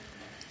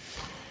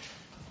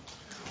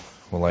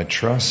Well, I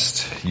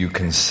trust you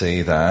can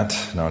say that,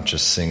 not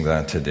just sing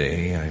that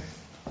today.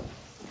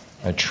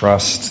 I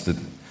trust that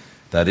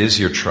that is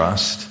your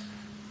trust,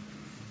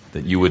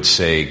 that you would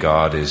say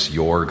God is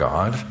your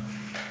God.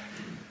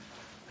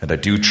 And I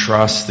do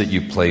trust that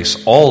you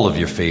place all of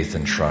your faith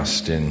and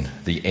trust in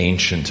the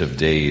Ancient of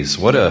Days.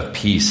 What a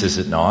peace, is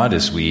it not,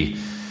 as we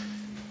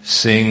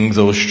sing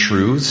those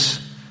truths,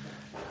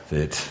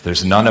 that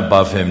there's none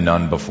above him,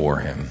 none before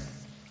him.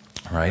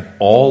 Right?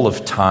 All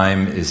of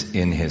time is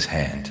in his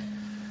hand.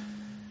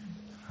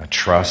 I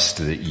trust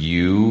that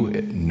you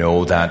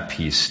know that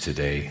peace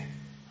today. I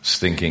was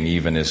thinking,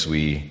 even as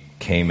we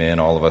came in,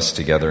 all of us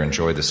together,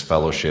 enjoy this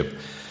fellowship.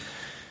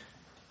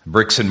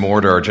 Bricks and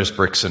mortar are just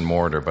bricks and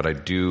mortar, but I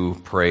do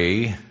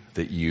pray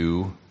that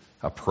you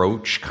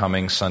approach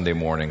coming Sunday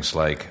mornings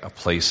like a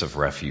place of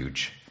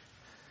refuge.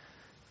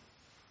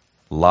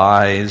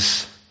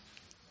 Lies,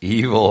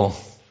 evil,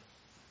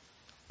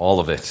 all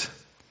of it.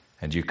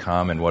 And you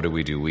come, and what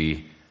do?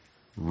 We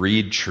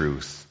read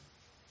truth.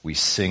 We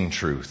sing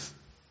truth.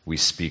 We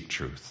speak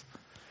truth.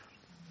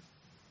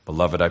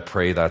 Beloved, I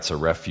pray that's a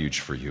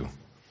refuge for you.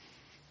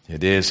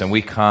 It is. And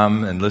we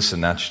come, and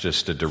listen, that's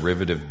just a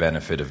derivative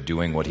benefit of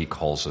doing what he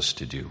calls us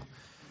to do.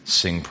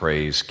 Sing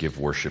praise, give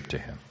worship to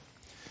him.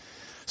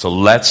 So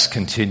let's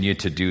continue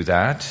to do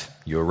that.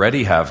 You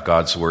already have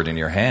God's word in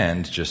your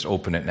hand. Just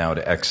open it now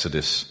to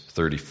Exodus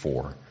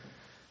 34.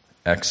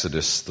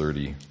 Exodus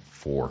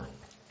 34.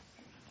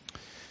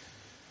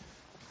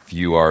 If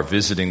you are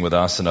visiting with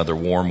us, another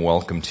warm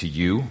welcome to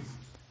you.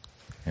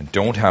 And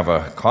don't have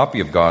a copy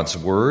of God's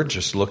Word,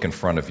 just look in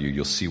front of you.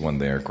 You'll see one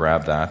there.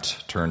 Grab that.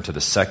 Turn to the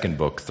second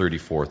book,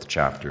 34th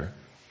chapter.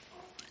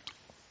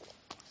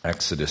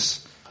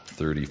 Exodus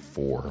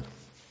 34.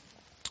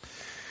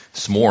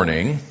 This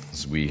morning,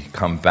 as we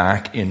come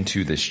back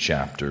into this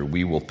chapter,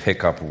 we will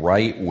pick up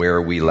right where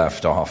we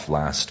left off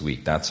last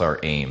week. That's our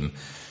aim.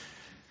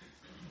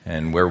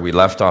 And where we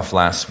left off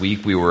last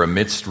week, we were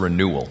amidst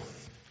renewal.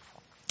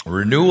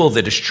 Renewal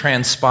that is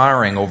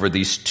transpiring over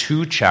these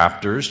two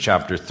chapters,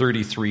 chapter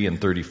 33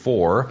 and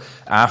 34,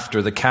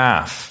 after the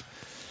calf.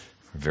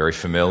 We're very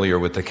familiar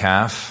with the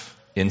calf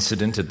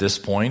incident at this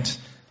point.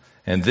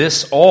 And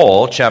this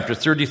all, chapter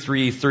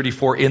 33,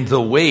 34, in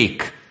the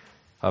wake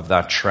of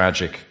that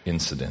tragic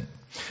incident.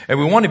 And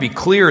we want to be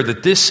clear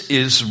that this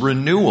is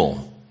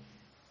renewal.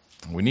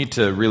 We need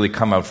to really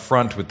come out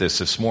front with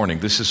this morning.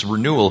 This is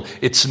renewal.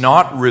 It's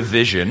not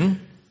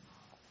revision.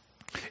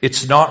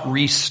 It's not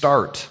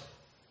restart.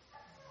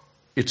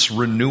 It's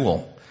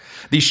renewal.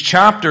 These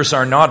chapters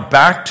are not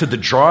back to the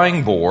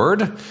drawing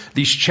board.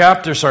 These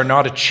chapters are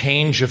not a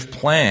change of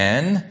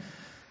plan.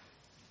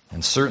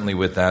 And certainly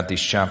with that,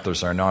 these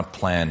chapters are not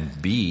plan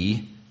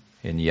B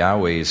in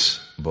Yahweh's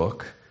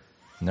book.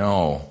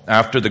 No.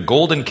 After the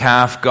golden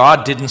calf,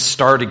 God didn't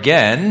start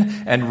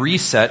again and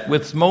reset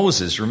with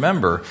Moses.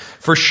 Remember,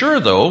 for sure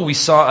though, we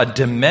saw a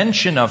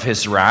dimension of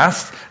his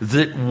wrath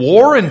that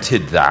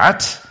warranted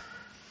that,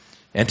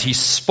 and he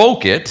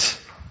spoke it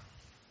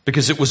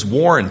because it was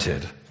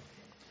warranted.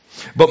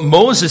 But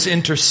Moses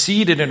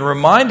interceded and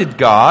reminded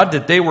God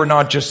that they were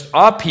not just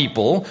a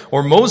people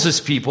or Moses'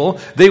 people,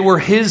 they were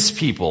his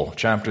people.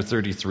 Chapter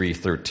 33,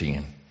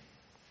 13.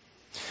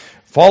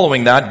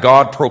 Following that,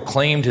 God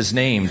proclaimed his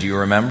name. Do you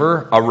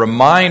remember? A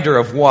reminder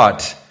of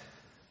what?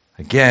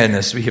 Again,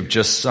 as we have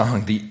just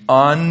sung, the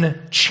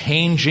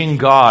unchanging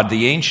God,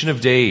 the Ancient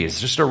of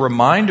Days. Just a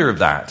reminder of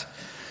that.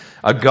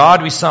 A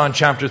God we saw in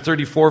chapter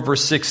 34,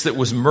 verse 6, that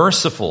was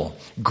merciful,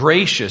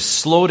 gracious,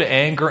 slow to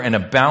anger, and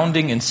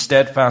abounding in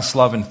steadfast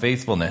love and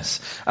faithfulness.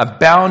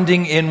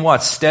 Abounding in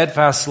what?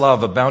 Steadfast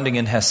love, abounding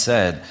in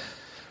hesed.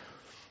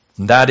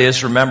 That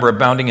is, remember,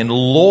 abounding in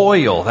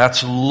loyal.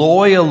 That's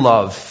loyal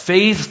love,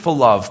 faithful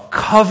love,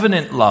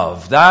 covenant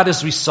love. That,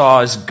 as we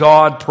saw, is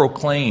God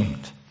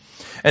proclaimed.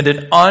 And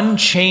an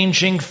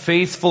unchanging,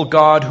 faithful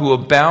God who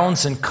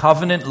abounds in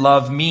covenant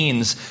love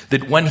means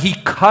that when he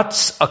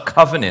cuts a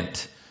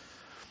covenant,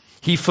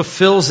 he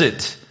fulfills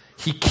it.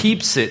 He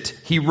keeps it.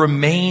 He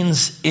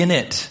remains in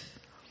it.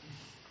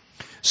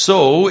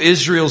 So,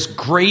 Israel's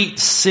great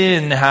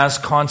sin has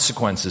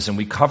consequences, and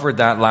we covered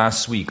that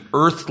last week.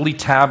 Earthly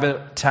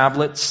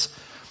tablets,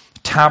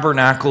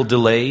 tabernacle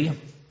delay.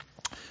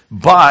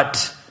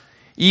 But,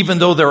 even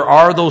though there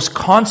are those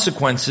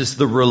consequences,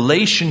 the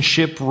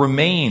relationship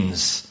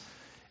remains.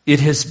 It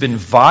has been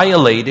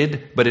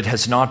violated, but it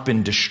has not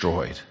been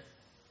destroyed.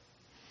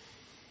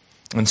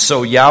 And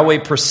so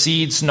Yahweh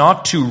proceeds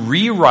not to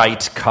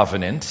rewrite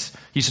covenant.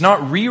 He's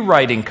not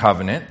rewriting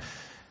covenant.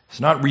 It's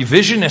not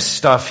revisionist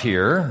stuff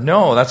here.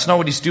 No, that's not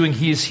what he's doing.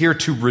 He is here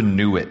to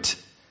renew it.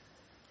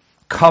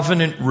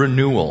 Covenant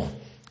renewal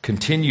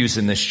continues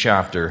in this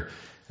chapter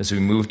as we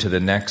move to the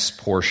next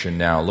portion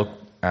now. Look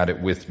at it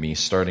with me,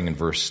 starting in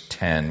verse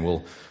 10.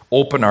 We'll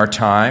open our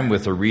time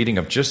with a reading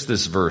of just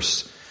this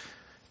verse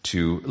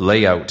to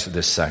lay out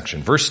this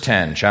section. Verse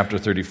 10, chapter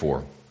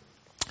 34.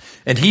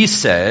 And he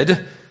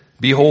said,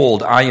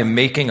 "Behold, I am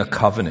making a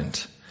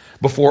covenant.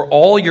 Before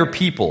all your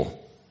people,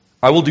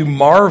 I will do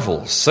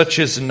marvels such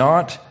as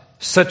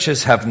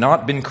have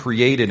not been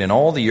created in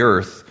all the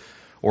earth,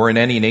 or in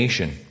any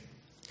nation.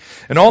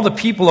 And all the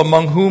people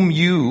among whom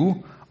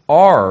you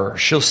are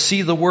shall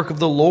see the work of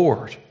the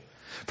Lord,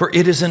 for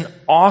it is an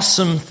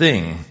awesome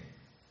thing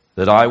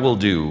that I will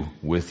do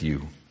with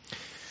you.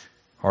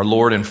 Our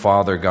Lord and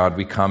Father, God,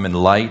 we come in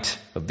light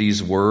of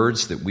these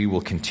words that we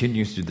will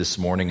continue through this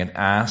morning and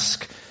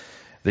ask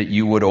that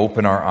you would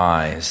open our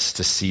eyes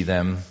to see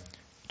them,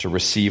 to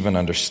receive and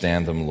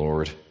understand them,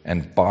 Lord,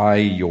 and by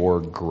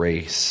your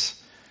grace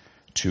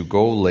to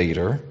go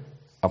later,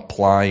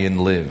 apply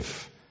and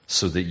live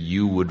so that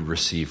you would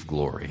receive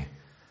glory.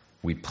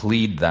 We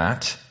plead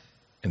that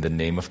in the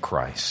name of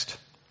Christ.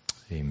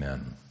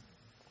 Amen.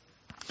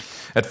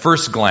 At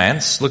first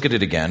glance, look at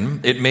it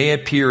again, it may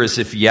appear as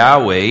if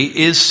Yahweh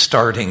is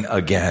starting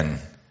again,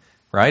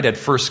 right? At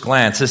first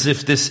glance, as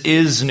if this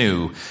is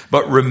new.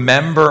 But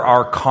remember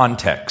our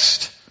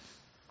context.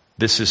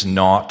 This is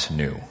not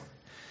new.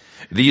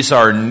 These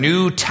are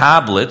new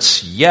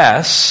tablets,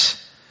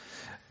 yes,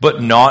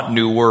 but not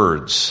new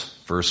words.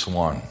 Verse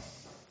 1.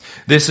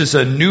 This is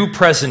a new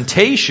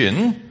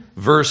presentation,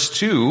 verse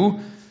 2,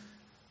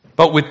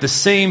 but with the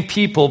same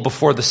people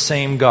before the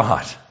same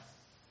God.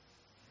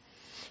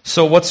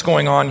 So what's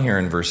going on here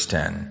in verse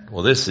 10?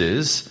 Well, this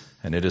is,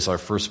 and it is our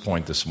first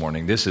point this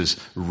morning, this is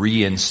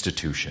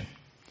reinstitution.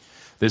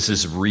 This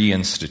is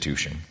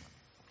reinstitution.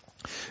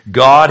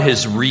 God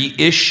has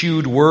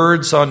reissued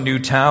words on new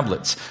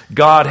tablets.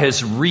 God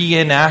has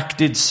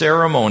reenacted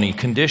ceremony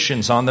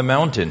conditions on the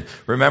mountain.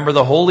 Remember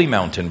the holy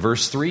mountain,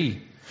 verse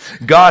 3.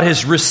 God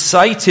has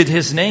recited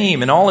his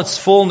name in all its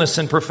fullness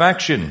and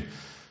perfection.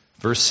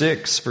 Verse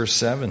 6, verse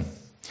 7.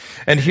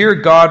 And here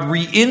God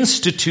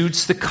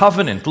reinstitutes the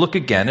covenant. Look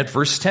again at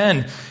verse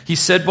 10. He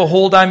said,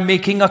 behold, I'm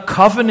making a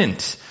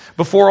covenant.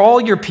 Before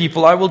all your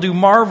people I will do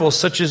marvels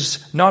such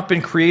as not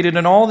been created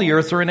in all the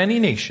earth or in any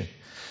nation.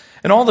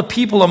 And all the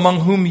people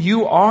among whom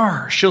you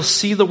are shall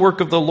see the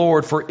work of the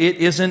Lord, for it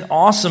is an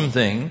awesome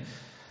thing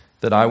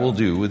that I will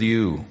do with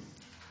you.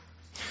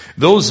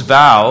 Those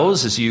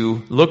vows, as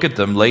you look at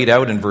them laid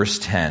out in verse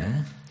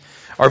 10,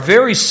 are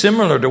very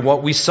similar to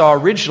what we saw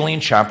originally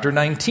in chapter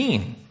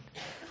 19.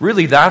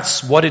 Really,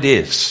 that's what it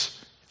is.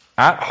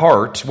 At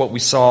heart, what we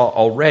saw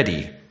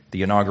already,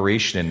 the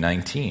inauguration in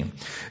 19.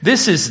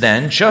 This is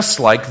then just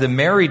like the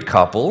married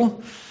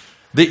couple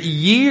that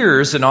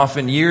years and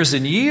often years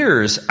and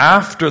years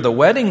after the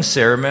wedding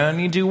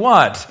ceremony do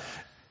what?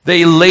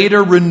 They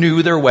later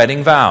renew their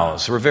wedding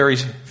vows. We're very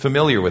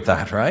familiar with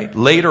that, right?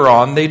 Later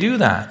on, they do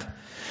that.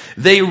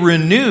 They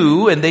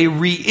renew and they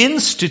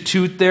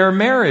reinstitute their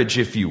marriage,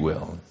 if you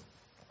will.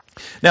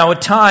 Now,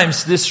 at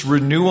times, this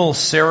renewal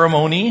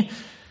ceremony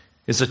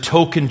is a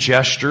token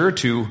gesture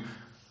to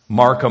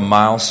mark a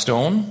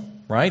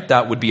milestone, right?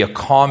 That would be a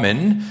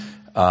common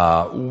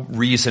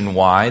reason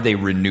why they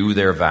renew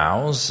their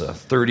vows,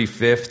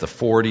 35th, the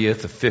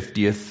 40th, the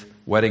 50th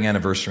wedding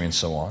anniversary, and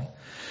so on.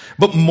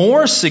 But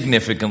more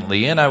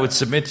significantly, and I would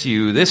submit to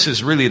you, this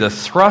is really the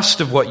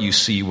thrust of what you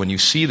see when you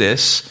see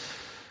this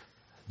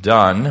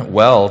done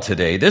well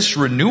today. This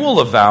renewal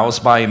of vows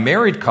by a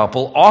married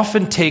couple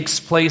often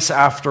takes place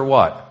after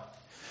what?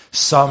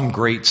 Some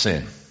great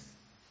sin.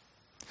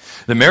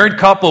 The married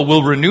couple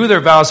will renew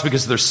their vows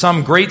because there's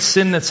some great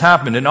sin that's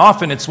happened. And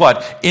often it's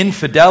what?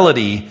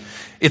 Infidelity.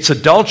 It's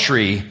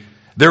adultery.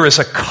 There is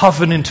a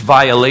covenant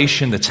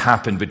violation that's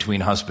happened between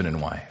husband and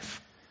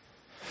wife.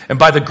 And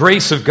by the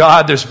grace of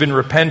God, there's been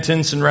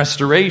repentance and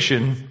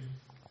restoration.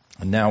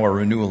 And now a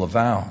renewal of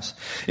vows.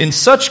 In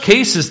such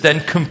cases,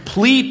 then,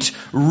 complete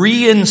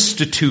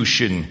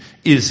reinstitution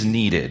is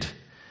needed.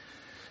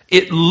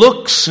 It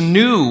looks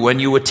new when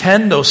you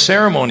attend those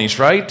ceremonies,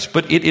 right?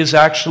 But it is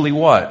actually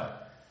what?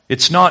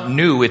 It's not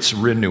new, it's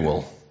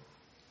renewal.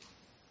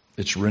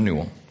 It's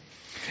renewal.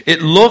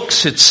 It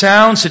looks, it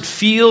sounds, it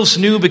feels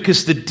new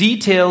because the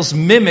details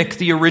mimic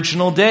the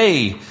original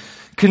day.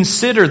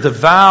 Consider the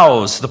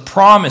vows, the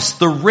promise,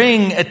 the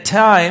ring at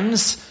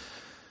times,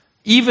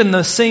 even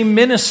the same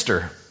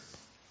minister.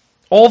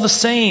 All the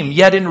same,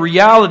 yet in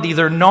reality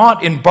they're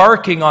not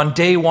embarking on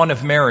day one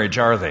of marriage,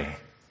 are they?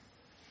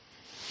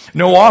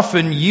 No,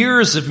 often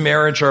years of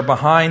marriage are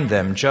behind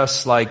them,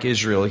 just like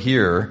Israel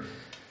here.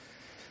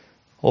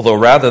 Although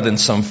rather than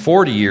some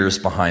 40 years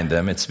behind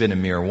them, it's been a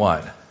mere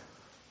what?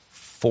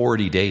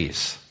 40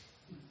 days.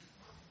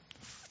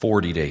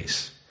 40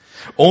 days.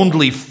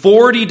 Only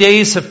 40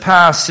 days have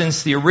passed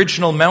since the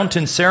original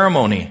mountain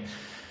ceremony.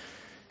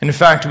 In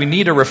fact, we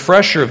need a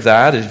refresher of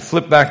that.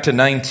 Flip back to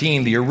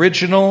 19, the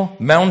original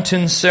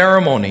mountain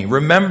ceremony.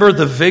 Remember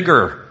the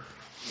vigor.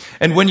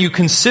 And when you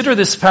consider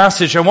this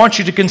passage, I want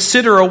you to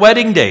consider a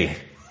wedding day.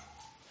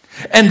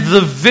 And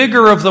the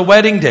vigor of the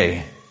wedding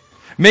day.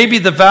 Maybe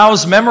the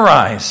vows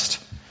memorized.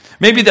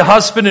 Maybe the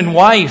husband and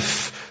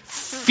wife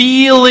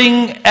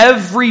feeling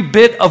every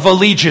bit of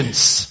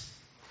allegiance.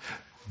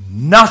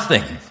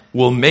 Nothing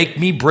will make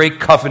me break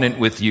covenant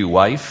with you,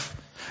 wife.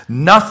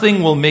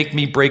 Nothing will make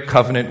me break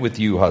covenant with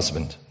you,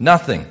 husband.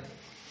 Nothing.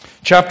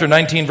 Chapter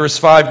 19, verse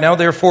 5, now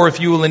therefore, if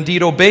you will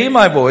indeed obey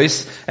my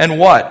voice, and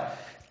what?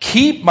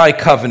 Keep my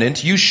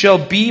covenant. You shall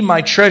be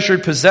my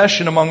treasured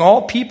possession among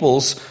all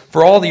peoples,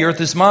 for all the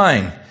earth is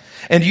mine.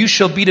 And you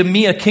shall be to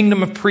me a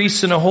kingdom of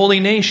priests and a holy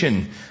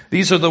nation.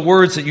 These are the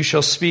words that you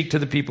shall speak to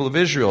the people of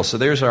Israel. So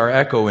there's our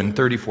echo in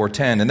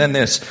 34:10. And then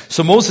this.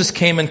 So Moses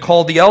came and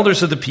called the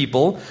elders of the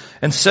people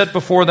and set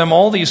before them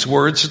all these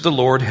words that the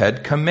Lord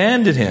had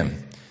commanded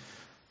him.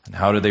 And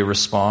how did they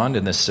respond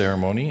in this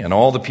ceremony? And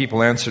all the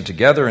people answered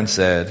together and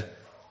said,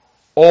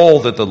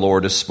 all that the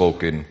Lord has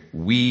spoken,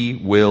 we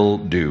will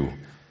do.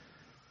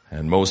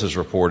 And Moses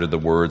reported the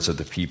words of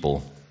the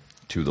people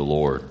to the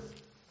Lord.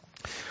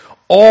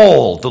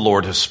 All the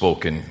Lord has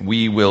spoken,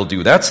 we will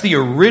do. That's the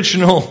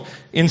original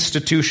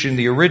institution,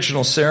 the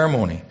original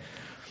ceremony.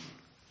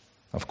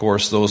 Of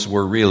course, those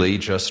were really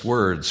just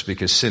words,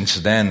 because since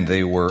then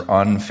they were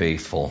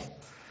unfaithful.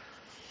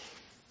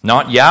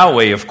 Not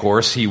Yahweh, of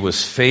course, he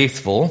was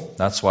faithful.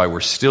 That's why we're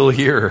still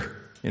here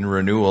in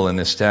renewal in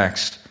this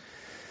text.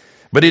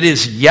 But it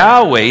is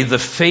Yahweh, the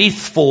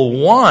faithful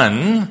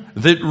one,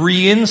 that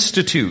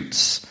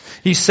reinstitutes.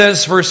 He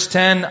says, verse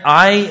 10,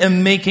 I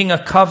am making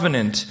a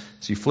covenant.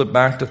 So you flip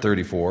back to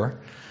 34.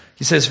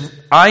 He says,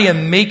 I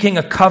am making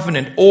a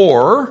covenant,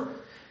 or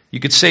you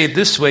could say it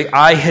this way,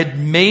 I had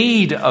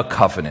made a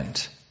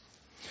covenant.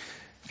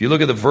 If you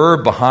look at the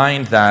verb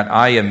behind that,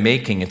 I am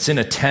making, it's in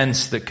a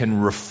tense that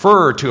can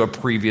refer to a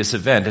previous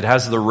event. It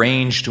has the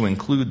range to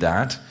include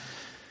that.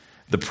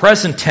 The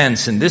present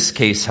tense in this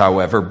case,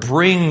 however,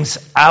 brings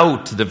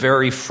out the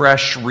very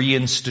fresh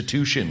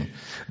reinstitution.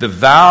 The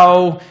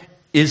vow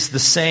is the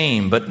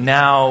same, but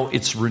now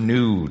it's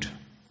renewed.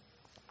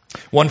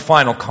 One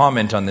final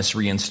comment on this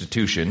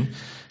reinstitution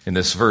in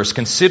this verse.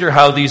 Consider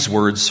how these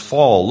words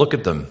fall. Look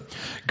at them.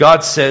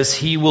 God says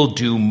he will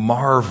do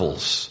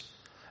marvels,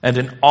 and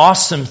an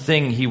awesome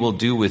thing he will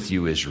do with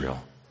you, Israel.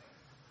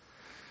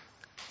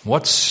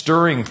 What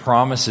stirring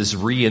promise is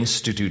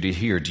reinstituted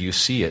here? Do you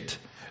see it?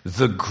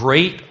 The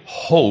great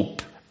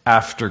hope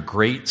after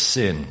great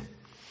sin.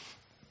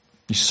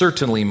 You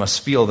certainly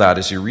must feel that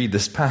as you read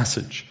this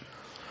passage.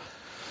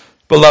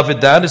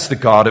 Beloved, that is the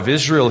God of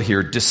Israel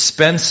here,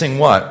 dispensing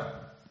what?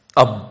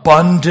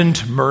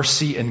 Abundant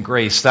mercy and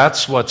grace.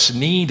 That's what's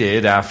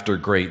needed after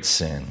great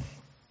sin.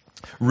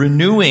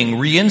 Renewing,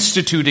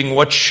 reinstituting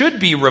what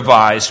should be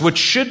revised, what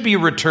should be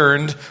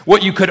returned,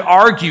 what you could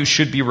argue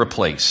should be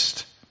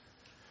replaced.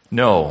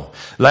 No.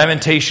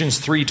 Lamentations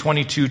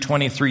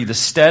 3:22-23, the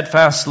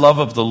steadfast love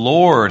of the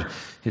Lord,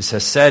 his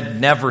hesed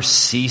never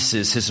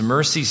ceases. His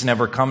mercies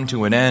never come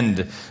to an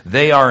end.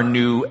 They are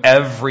new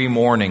every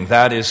morning.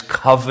 That is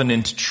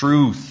covenant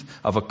truth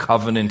of a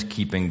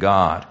covenant-keeping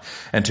God.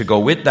 And to go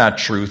with that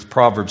truth,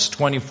 Proverbs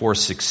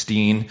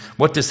 24:16,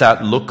 what does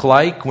that look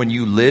like when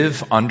you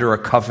live under a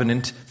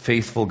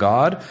covenant-faithful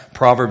God?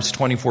 Proverbs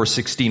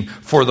 24:16,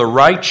 for the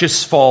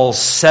righteous falls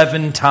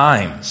 7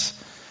 times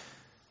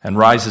and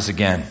rises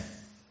again.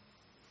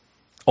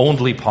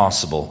 Only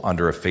possible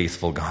under a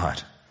faithful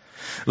God.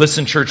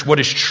 Listen, church, what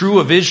is true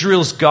of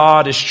Israel's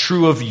God is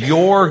true of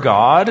your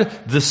God,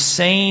 the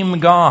same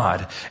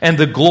God. And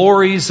the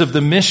glories of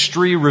the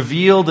mystery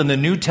revealed in the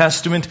New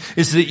Testament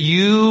is that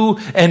you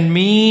and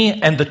me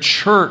and the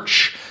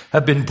church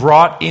have been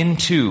brought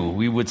into,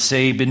 we would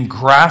say, been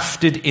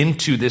grafted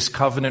into this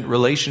covenant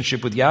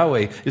relationship with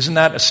Yahweh. Isn't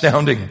that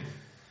astounding?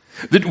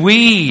 That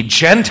we,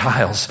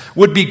 Gentiles,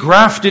 would be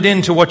grafted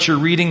into what you're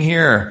reading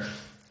here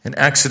in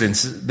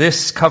Exodus,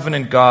 this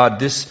covenant God,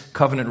 this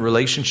covenant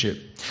relationship.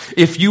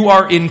 If you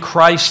are in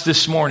Christ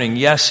this morning,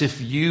 yes,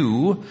 if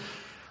you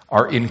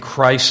are in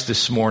Christ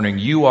this morning,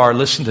 you are,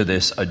 listen to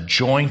this, a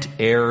joint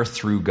heir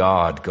through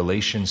God.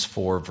 Galatians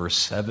 4 verse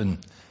 7.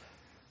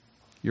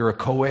 You're a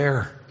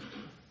co-heir.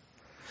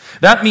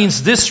 That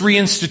means this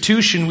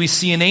reinstitution we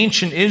see in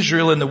ancient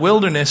Israel in the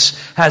wilderness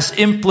has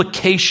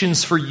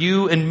implications for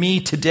you and me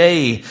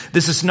today.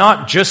 This is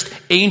not just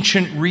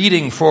ancient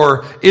reading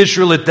for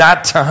Israel at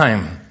that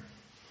time.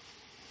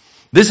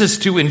 This is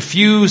to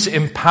infuse,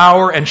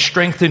 empower, and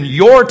strengthen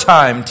your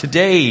time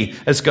today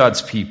as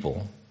God's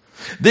people.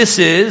 This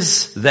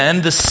is,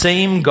 then, the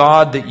same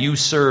God that you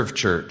serve,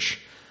 church.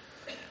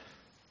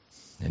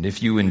 And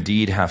if you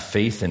indeed have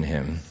faith in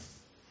Him,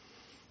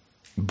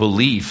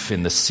 belief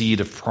in the seed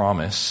of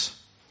promise,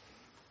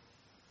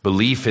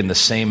 belief in the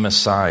same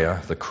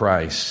Messiah, the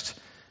Christ,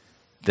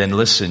 then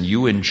listen,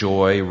 you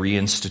enjoy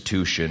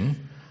reinstitution,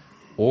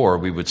 or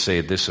we would say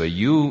it this way,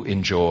 you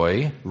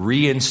enjoy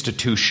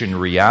reinstitution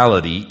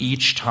reality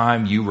each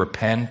time you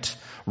repent,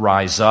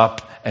 rise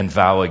up, and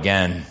vow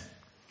again.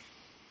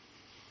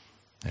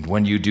 And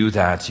when you do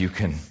that, you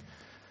can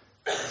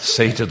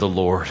say to the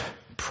Lord,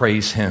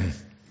 praise Him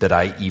that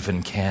I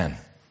even can.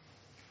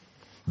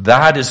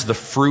 That is the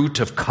fruit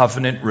of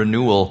covenant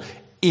renewal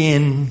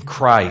in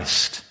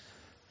Christ.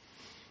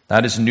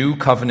 That is new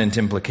covenant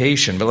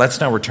implication. But let's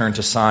now return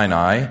to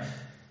Sinai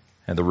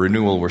and the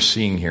renewal we're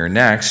seeing here.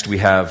 Next, we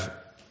have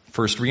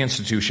first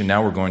reinstitution.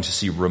 Now we're going to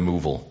see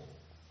removal.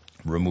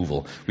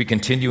 Removal. We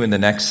continue in the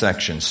next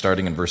section,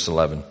 starting in verse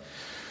 11.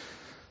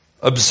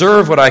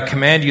 Observe what I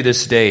command you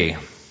this day.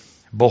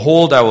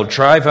 Behold, I will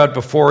drive out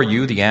before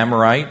you the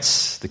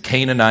Amorites, the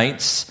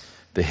Canaanites,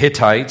 the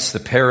Hittites, the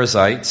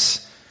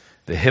Perizzites,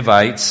 the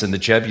Hivites, and the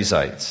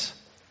Jebusites.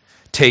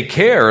 Take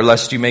care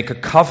lest you make a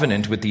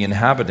covenant with the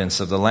inhabitants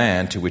of the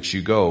land to which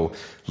you go,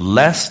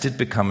 lest it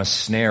become a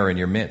snare in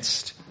your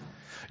midst.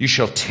 You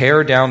shall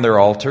tear down their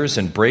altars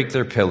and break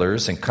their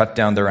pillars and cut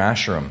down their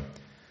Asherim.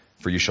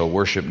 For you shall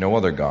worship no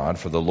other God,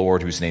 for the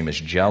Lord, whose name is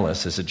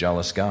jealous, is a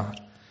jealous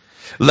God.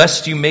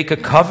 Lest you make a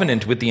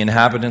covenant with the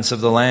inhabitants of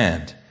the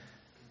land.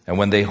 And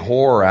when they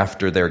whore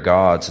after their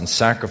gods and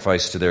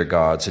sacrifice to their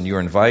gods, and you are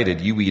invited,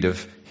 you eat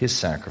of his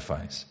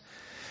sacrifice.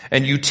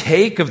 And you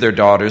take of their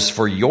daughters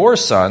for your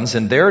sons,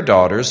 and their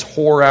daughters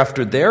whore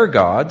after their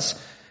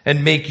gods,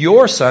 and make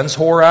your sons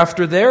whore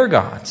after their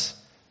gods.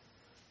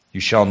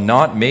 You shall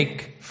not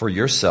make for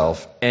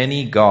yourself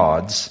any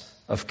gods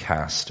of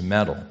cast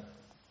metal.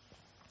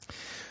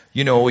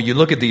 You know, you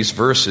look at these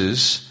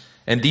verses,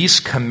 and these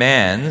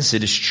commands,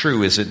 it is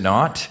true, is it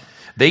not?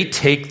 They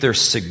take their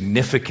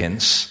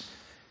significance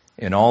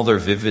in all their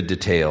vivid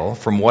detail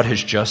from what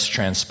has just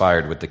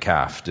transpired with the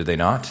calf, do they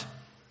not?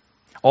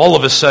 All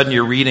of a sudden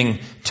you're reading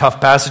tough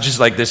passages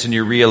like this and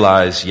you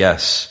realize,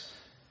 yes,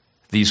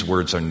 these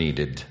words are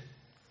needed.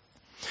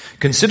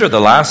 Consider the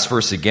last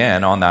verse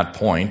again on that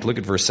point. Look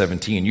at verse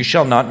 17. You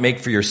shall not make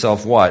for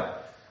yourself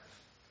what?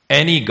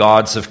 Any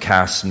gods of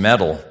cast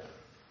metal.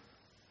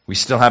 We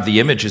still have the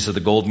images of the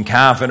golden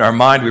calf in our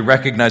mind. We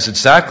recognize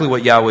exactly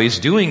what Yahweh is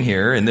doing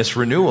here in this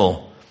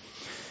renewal.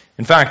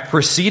 In fact,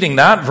 preceding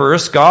that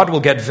verse, God will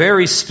get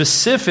very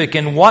specific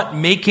in what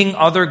making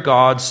other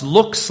gods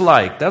looks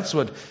like. That's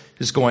what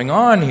is going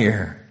on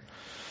here.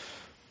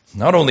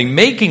 Not only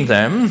making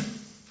them,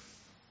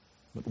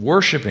 but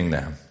worshiping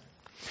them.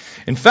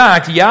 In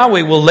fact,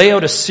 Yahweh will lay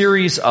out a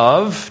series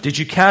of, did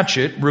you catch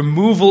it,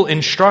 removal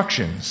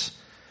instructions.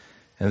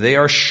 And they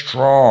are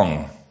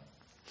strong.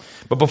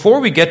 But before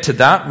we get to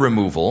that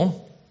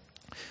removal,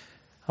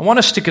 I want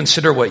us to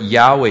consider what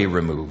Yahweh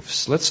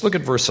removes. Let's look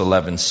at verse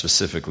 11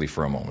 specifically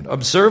for a moment.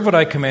 Observe what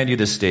I command you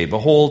this day.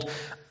 Behold,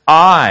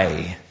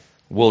 I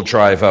will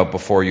drive out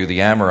before you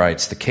the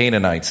Amorites, the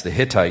Canaanites, the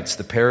Hittites,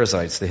 the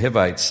Perizzites, the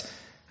Hivites,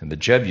 and the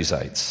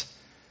Jebusites.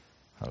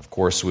 Of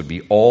course, would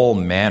be all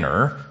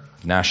manner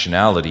of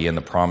nationality in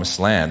the promised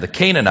land. The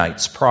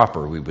Canaanites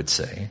proper, we would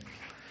say.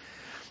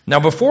 Now,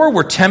 before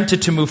we're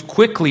tempted to move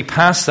quickly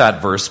past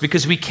that verse,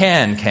 because we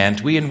can,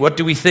 can't we? And what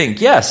do we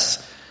think?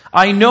 Yes,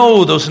 I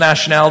know those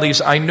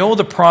nationalities. I know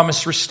the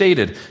promise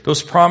restated.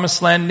 Those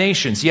promised land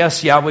nations.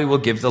 Yes, Yahweh will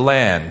give the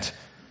land.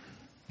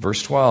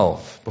 Verse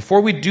 12.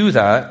 Before we do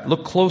that,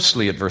 look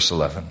closely at verse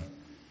 11.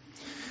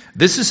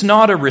 This is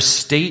not a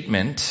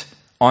restatement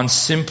on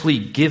simply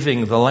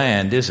giving the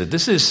land, is it?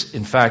 This is,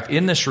 in fact,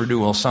 in this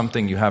renewal,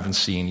 something you haven't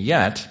seen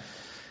yet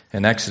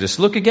in Exodus.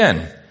 Look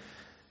again.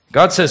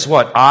 God says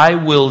what? I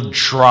will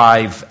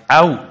drive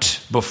out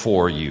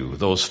before you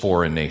those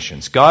foreign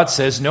nations. God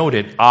says, note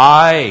it,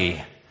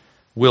 I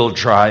will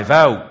drive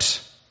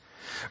out.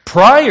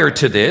 Prior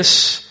to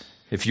this,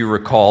 if you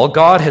recall,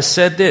 God has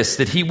said this,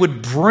 that he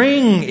would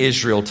bring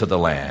Israel to the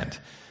land.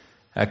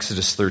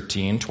 Exodus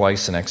 13,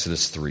 twice in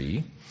Exodus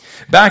 3.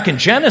 Back in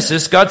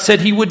Genesis, God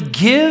said he would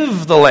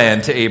give the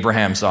land to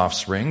Abraham's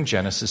offspring,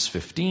 Genesis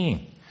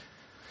 15.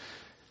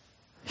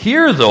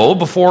 Here, though,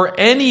 before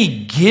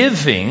any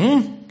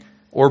giving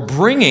or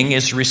bringing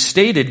is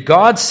restated,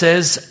 God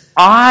says,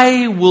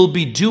 I will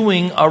be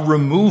doing a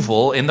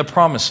removal in the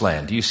promised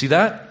land. Do you see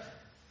that?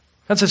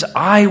 God says,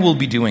 I will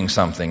be doing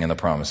something in the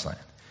promised land.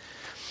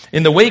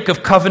 In the wake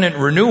of covenant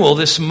renewal,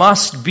 this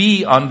must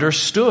be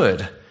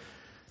understood.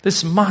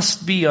 This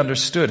must be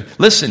understood.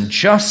 Listen,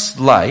 just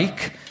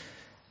like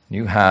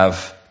you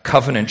have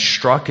covenant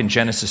struck in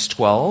Genesis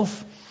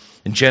 12,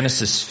 in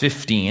Genesis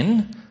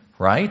 15,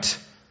 right?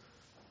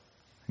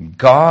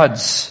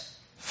 God's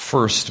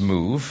first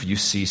move, you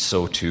see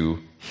so too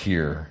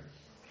here.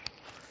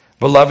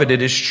 Beloved,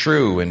 it is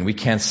true, and we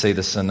can't say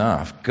this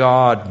enough.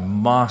 God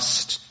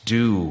must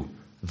do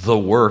the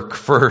work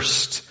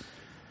first.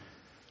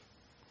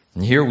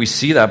 And here we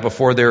see that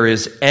before there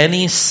is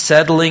any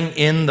settling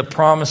in the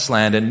promised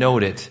land, and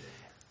note it,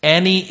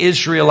 any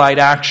Israelite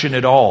action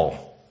at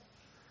all.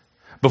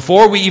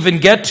 Before we even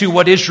get to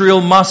what Israel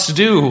must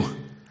do,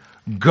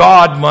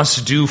 God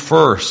must do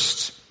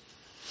first.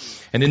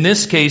 And in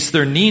this case,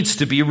 there needs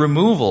to be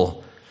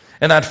removal.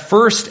 And that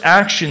first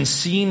action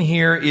seen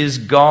here is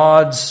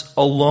God's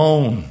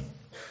alone.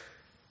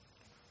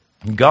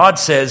 God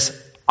says,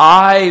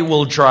 I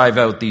will drive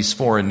out these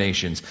foreign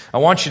nations. I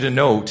want you to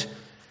note,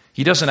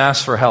 he doesn't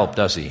ask for help,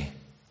 does he?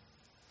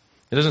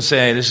 He doesn't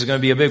say, this is going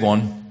to be a big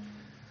one.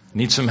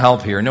 Need some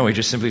help here. No, he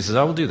just simply says,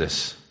 I will do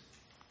this.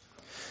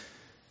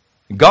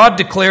 God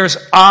declares,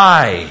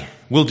 I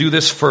will do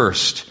this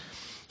first.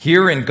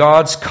 Here in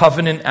God's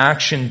covenant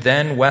action,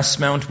 then,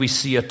 Westmount, we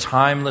see a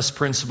timeless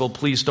principle.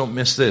 Please don't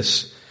miss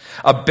this.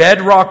 A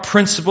bedrock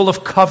principle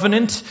of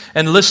covenant,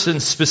 and listen,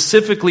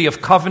 specifically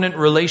of covenant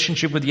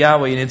relationship with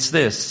Yahweh, and it's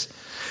this.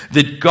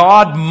 That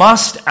God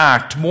must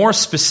act, more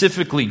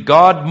specifically,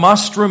 God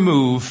must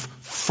remove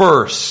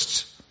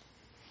first.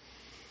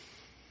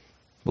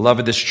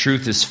 Beloved, this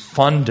truth is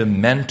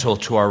fundamental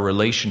to our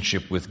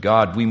relationship with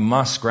God. We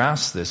must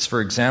grasp this.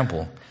 For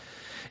example,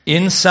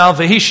 in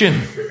salvation,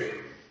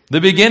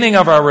 the beginning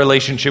of our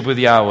relationship with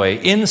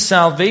Yahweh, in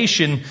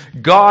salvation,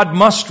 God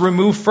must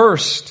remove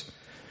first.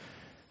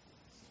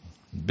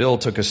 Bill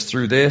took us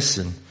through this,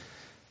 and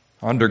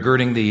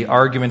undergirding the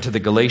argument to the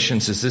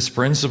Galatians is this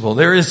principle.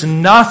 There is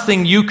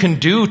nothing you can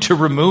do to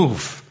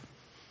remove.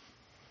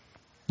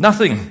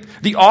 Nothing.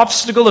 The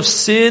obstacle of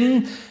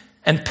sin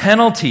and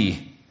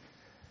penalty,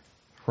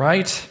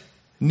 right,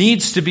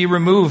 needs to be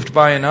removed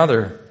by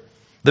another.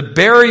 The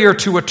barrier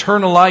to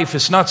eternal life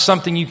is not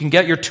something you can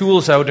get your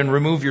tools out and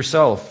remove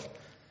yourself.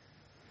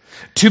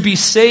 To be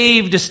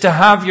saved is to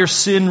have your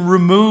sin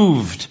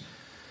removed.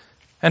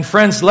 And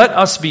friends, let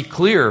us be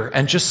clear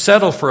and just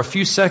settle for a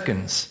few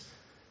seconds.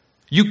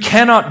 You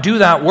cannot do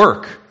that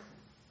work.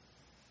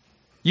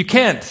 You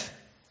can't.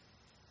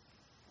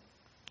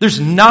 There's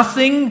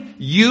nothing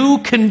you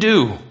can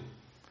do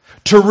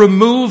to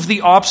remove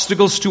the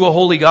obstacles to a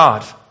holy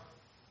God.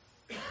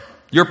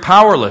 You're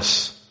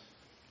powerless,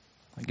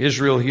 like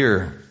Israel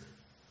here.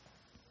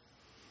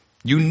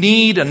 You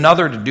need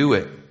another to do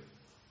it.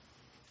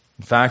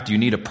 In fact, you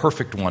need a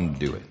perfect one to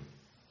do it.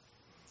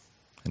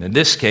 And in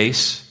this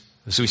case,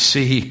 as we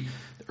see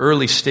the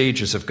early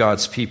stages of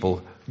God's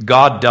people,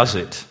 God does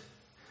it.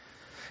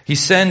 He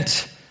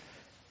sent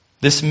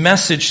this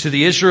message to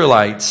the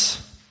Israelites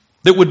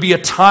that would be a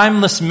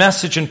timeless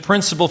message and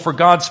principle for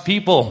God's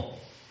people.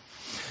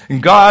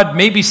 And God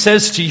maybe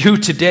says to you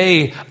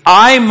today,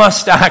 I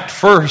must act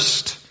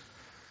first.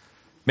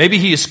 Maybe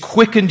He has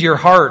quickened your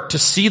heart to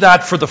see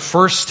that for the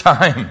first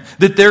time,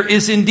 that there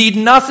is indeed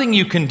nothing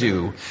you can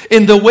do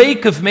in the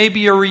wake of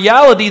maybe a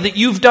reality that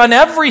you've done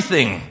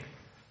everything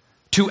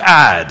to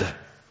add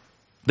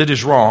that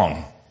is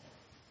wrong.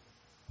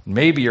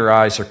 Maybe your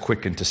eyes are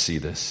quickened to see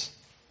this.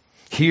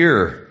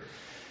 Here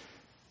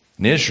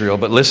in Israel,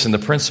 but listen, the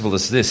principle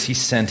is this: He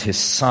sent His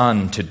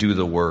Son to do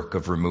the work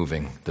of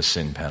removing the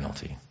sin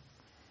penalty.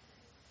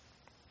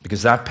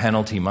 Because that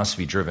penalty must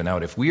be driven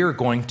out. If we are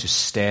going to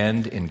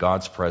stand in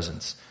God's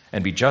presence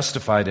and be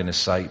justified in His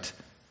sight,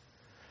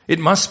 it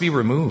must be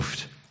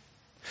removed.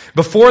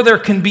 Before there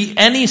can be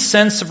any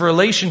sense of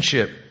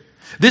relationship,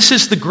 this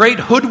is the great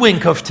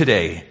hoodwink of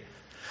today.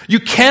 You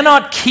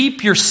cannot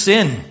keep your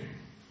sin.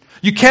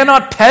 You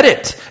cannot pet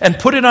it and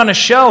put it on a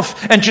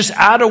shelf and just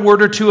add a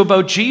word or two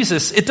about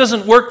Jesus. It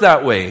doesn't work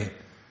that way.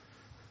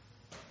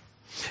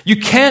 You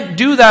can't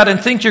do that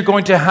and think you're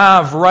going to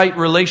have right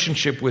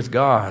relationship with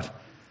God.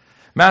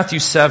 Matthew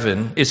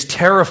 7 is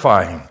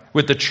terrifying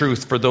with the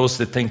truth for those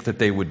that think that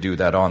they would do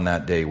that on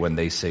that day when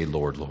they say,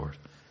 Lord, Lord.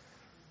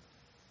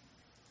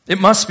 It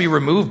must be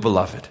removed,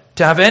 beloved.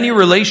 To have any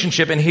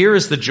relationship, and here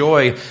is the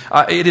joy,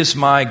 it is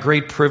my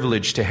great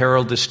privilege to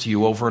herald this to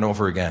you over and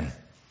over again.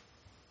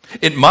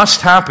 It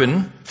must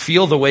happen,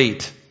 feel the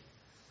weight,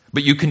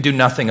 but you can do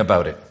nothing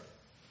about it.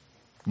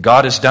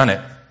 God has done it.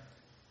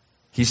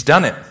 He's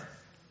done it.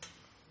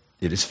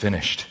 It is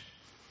finished.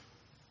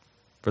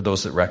 For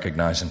those that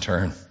recognize and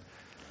turn.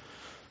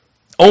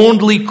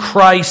 Only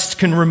Christ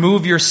can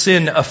remove your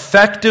sin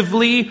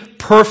effectively,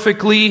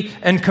 perfectly,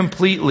 and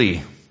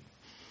completely.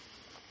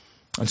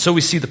 And so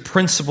we see the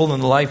principle in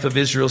the life of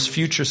Israel's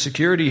future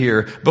security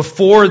here.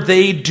 Before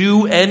they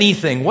do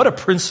anything, what a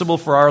principle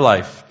for our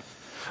life.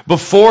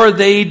 Before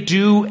they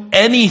do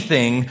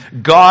anything,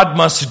 God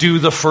must do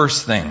the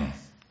first thing.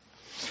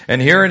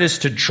 And here it is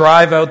to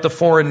drive out the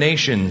foreign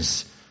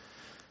nations,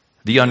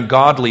 the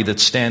ungodly that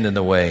stand in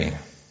the way.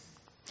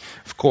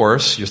 Of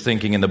course, you're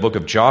thinking in the book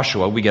of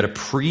Joshua, we get a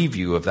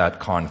preview of that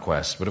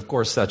conquest. But of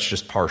course, that's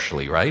just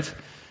partially, right?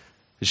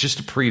 It's just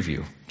a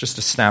preview, just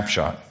a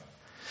snapshot.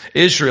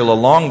 Israel,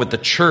 along with the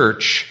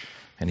church,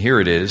 and here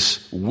it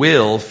is,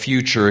 will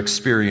future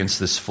experience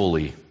this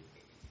fully.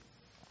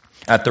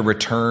 At the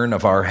return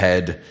of our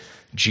head,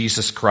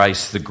 Jesus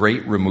Christ, the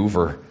great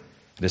remover,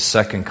 the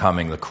second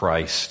coming, the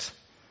Christ.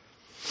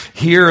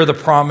 Here, the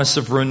promise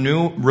of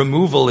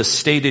removal is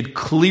stated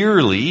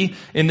clearly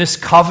in this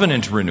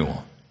covenant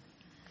renewal.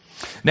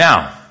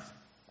 Now,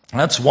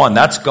 that's one.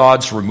 That's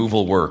God's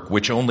removal work,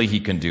 which only He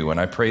can do, and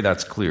I pray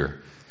that's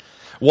clear.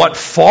 What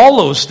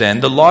follows then,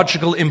 the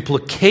logical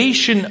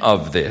implication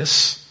of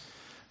this,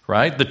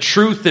 right? The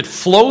truth that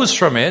flows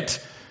from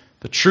it,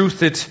 the truth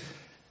that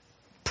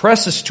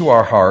presses to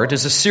our heart,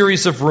 is a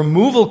series of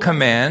removal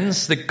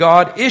commands that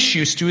God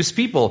issues to His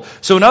people.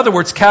 So in other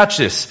words, catch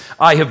this.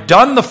 I have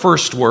done the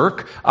first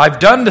work. I've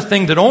done the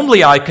thing that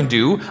only I can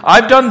do.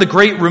 I've done the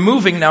great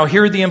removing. Now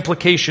here are the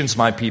implications,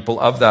 my people,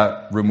 of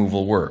that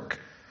removal work.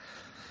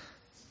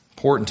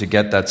 Important to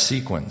get that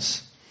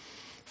sequence.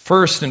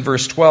 First, in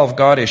verse 12,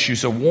 God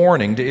issues a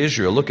warning to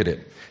Israel. Look at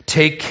it.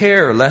 Take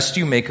care lest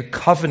you make a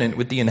covenant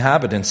with the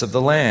inhabitants of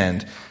the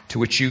land to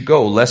which you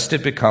go, lest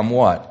it become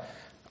what?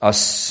 A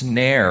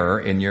snare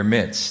in your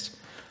midst.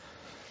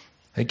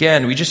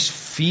 Again, we just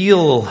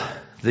feel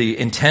the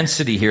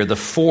intensity here, the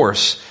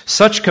force.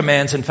 Such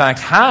commands, in fact,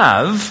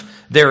 have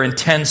their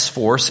intense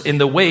force in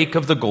the wake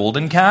of the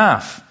golden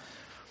calf.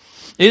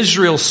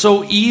 Israel,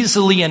 so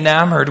easily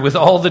enamored with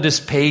all that is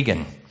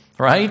pagan,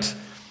 right?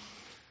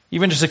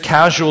 Even just a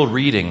casual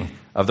reading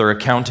of their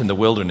account in the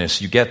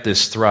wilderness, you get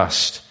this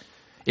thrust.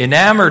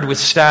 Enamored with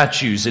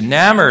statues,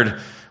 enamored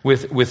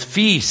with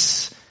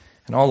feasts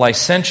and all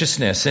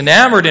licentiousness,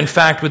 enamored, in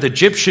fact, with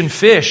Egyptian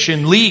fish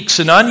and leeks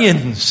and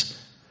onions.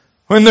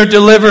 When they're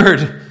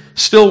delivered,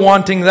 still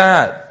wanting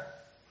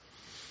that.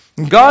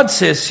 And God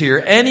says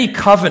here, any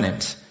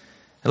covenant,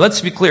 and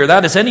let's be clear,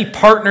 that is any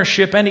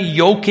partnership, any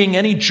yoking,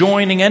 any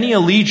joining, any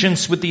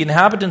allegiance with the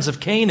inhabitants of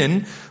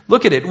Canaan,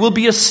 look at it, will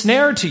be a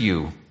snare to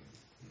you.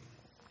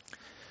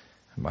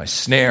 By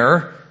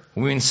snare,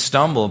 we mean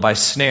stumble. By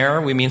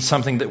snare, we mean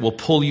something that will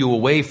pull you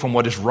away from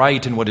what is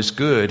right and what is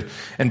good.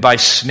 And by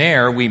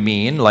snare, we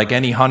mean, like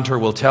any hunter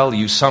will tell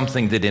you,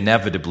 something that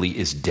inevitably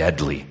is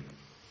deadly. In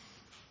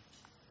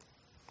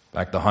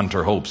fact, the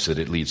hunter hopes that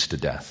it leads to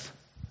death.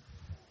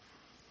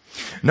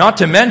 Not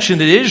to mention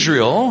that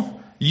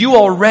Israel, you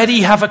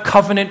already have a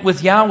covenant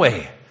with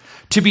Yahweh.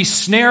 To be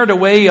snared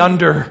away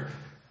under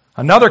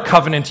another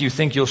covenant you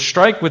think you'll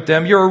strike with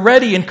them, you're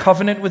already in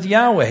covenant with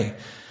Yahweh.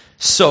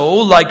 So,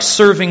 like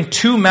serving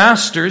two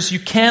masters, you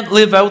can't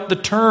live out the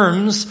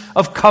terms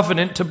of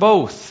covenant to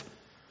both.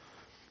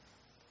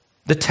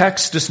 The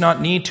text does not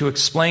need to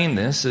explain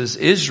this, as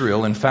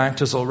Israel, in fact,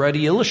 has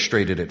already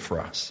illustrated it for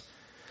us.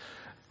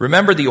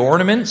 Remember the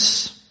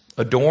ornaments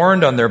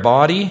adorned on their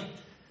body?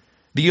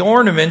 The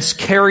ornaments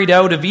carried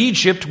out of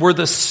Egypt were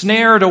the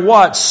snare to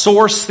what?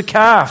 Source the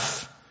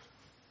calf.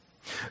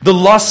 The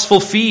lustful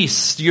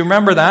feast, do you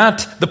remember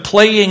that? The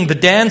playing, the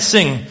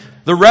dancing,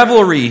 the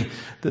revelry.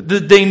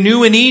 They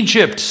knew in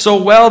Egypt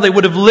so well, they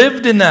would have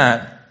lived in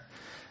that.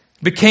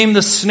 Became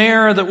the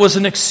snare that was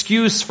an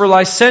excuse for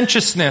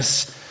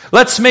licentiousness.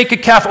 Let's make a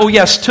calf. Oh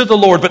yes, to the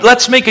Lord, but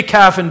let's make a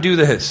calf and do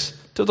this.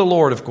 To the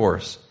Lord, of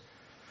course.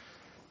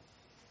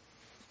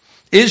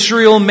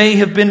 Israel may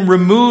have been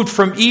removed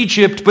from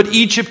Egypt, but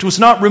Egypt was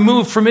not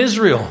removed from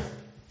Israel.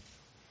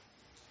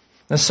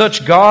 As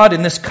such, God,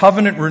 in this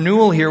covenant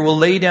renewal here, will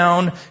lay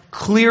down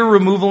clear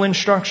removal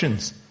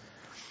instructions.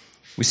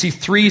 We see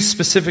three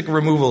specific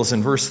removals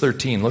in verse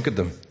 13. Look at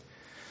them.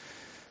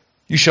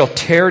 You shall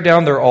tear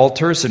down their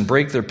altars and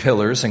break their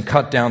pillars and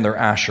cut down their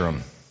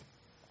Asherim.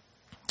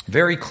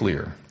 Very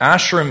clear.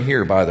 Asherim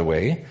here, by the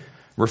way,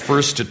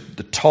 refers to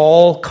the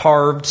tall,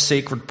 carved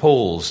sacred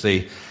poles.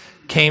 They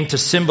came to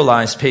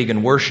symbolize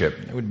pagan worship.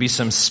 There would be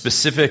some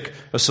specific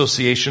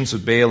associations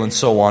with Baal and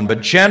so on,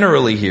 but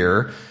generally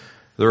here,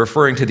 they're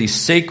referring to these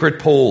sacred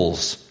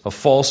poles of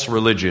false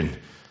religion.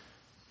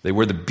 They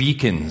were the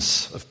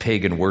beacons of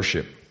pagan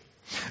worship.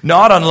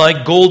 Not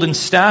unlike golden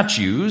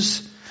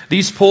statues,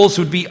 these poles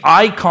would be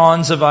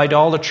icons of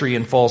idolatry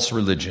and false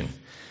religion.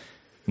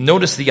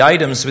 Notice the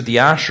items with the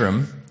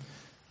Asherim,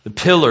 the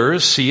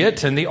pillars, see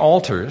it, and the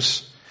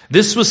altars.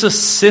 This was a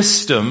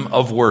system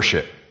of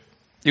worship.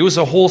 It was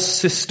a whole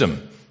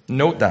system.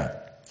 Note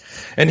that.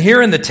 And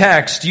here in the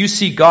text, you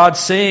see God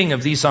saying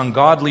of these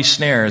ungodly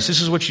snares,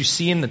 this is what you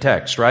see in the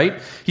text,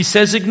 right? He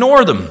says,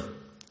 ignore them.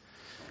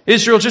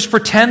 Israel, just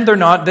pretend they're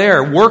not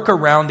there. Work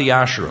around the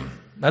Asherim.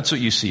 That's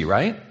what you see,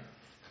 right?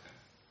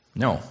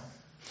 No.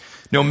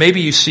 No,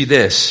 maybe you see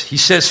this. He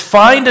says,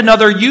 find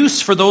another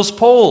use for those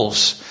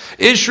poles.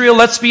 Israel,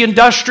 let's be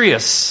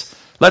industrious.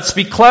 Let's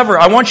be clever.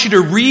 I want you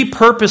to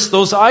repurpose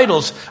those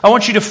idols. I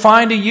want you to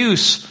find a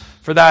use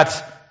for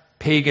that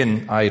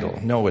pagan idol.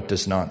 No, it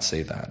does not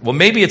say that. Well,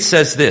 maybe it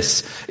says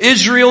this.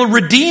 Israel,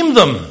 redeem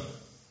them.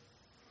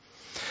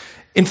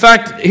 In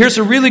fact, here's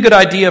a really good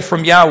idea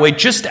from Yahweh.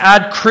 Just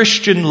add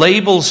Christian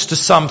labels to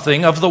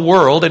something of the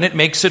world and it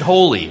makes it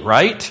holy,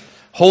 right?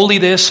 Holy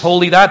this,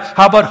 holy that.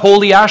 How about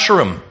holy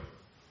Asherim?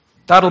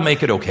 That'll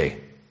make it okay.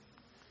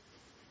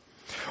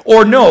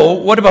 Or no,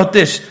 what about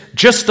this?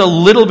 Just a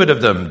little bit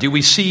of them. Do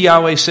we see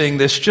Yahweh saying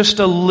this? Just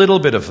a little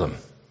bit of them.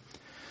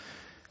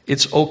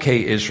 It's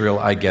okay, Israel,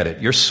 I get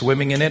it. You're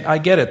swimming in it, I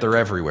get it, they're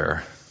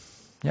everywhere.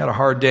 You had a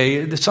hard day,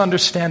 it's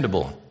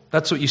understandable.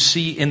 That's what you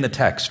see in the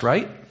text,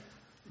 right?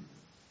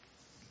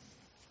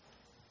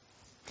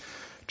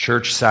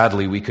 Church,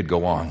 sadly, we could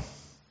go on.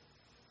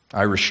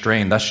 I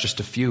restrain, that's just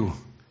a few.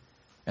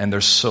 And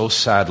they're so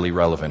sadly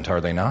relevant,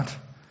 are they not?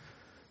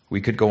 We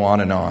could go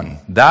on and on.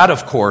 That,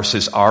 of course,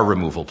 is our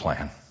removal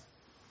plan.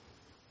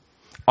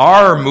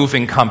 Our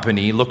moving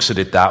company looks at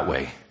it that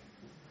way.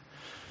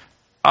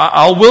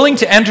 I'm willing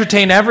to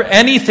entertain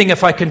anything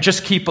if I can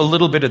just keep a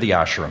little bit of the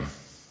Asherim.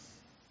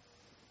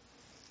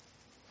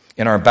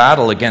 In our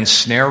battle against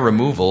snare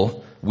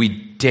removal, we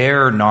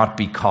dare not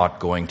be caught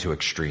going to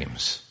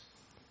extremes.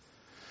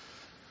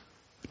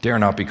 Dare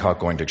not be caught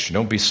going to extremes.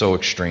 Don't be so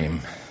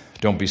extreme.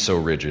 Don't be so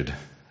rigid.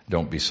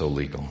 Don't be so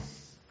legal.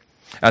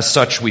 As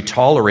such, we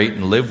tolerate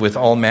and live with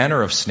all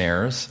manner of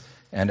snares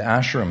and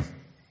Asherim.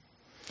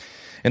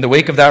 In the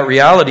wake of that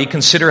reality,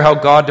 consider how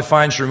God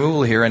defines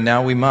removal here, and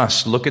now we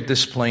must look at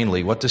this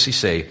plainly. What does he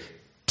say?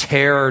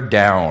 Tear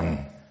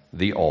down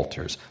the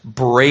altars.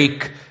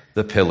 Break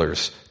the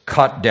pillars.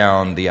 Cut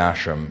down the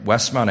Asherim.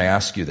 Westmount, I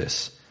ask you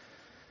this.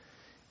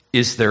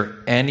 Is there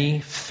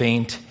any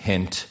faint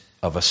hint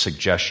of a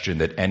suggestion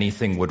that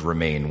anything would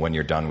remain when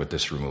you're done with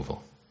this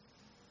removal?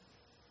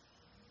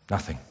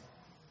 Nothing.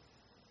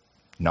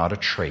 not a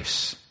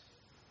trace.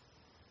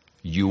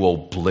 You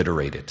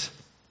obliterate it.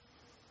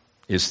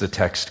 Is the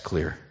text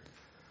clear?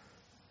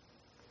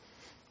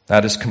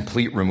 That is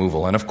complete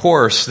removal. And of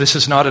course, this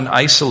is not an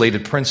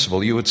isolated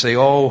principle. You would say,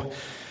 oh,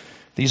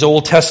 these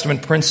Old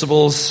Testament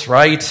principles,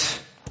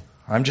 right?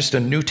 I'm just a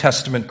New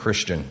Testament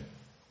Christian.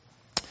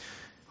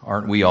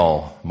 Aren't we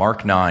all?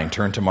 Mark 9.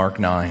 Turn to Mark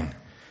 9.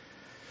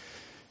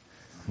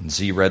 And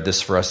Z read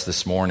this for us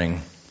this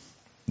morning.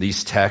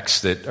 These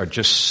texts that are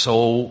just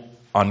so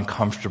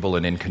uncomfortable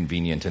and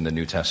inconvenient in the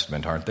New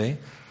Testament, aren't they?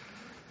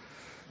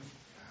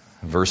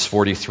 Verse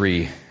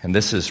 43, and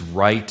this is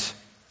right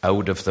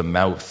out of the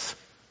mouth,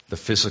 the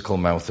physical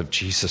mouth of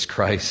Jesus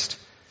Christ.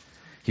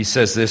 He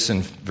says this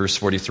in verse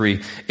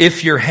 43,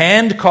 if your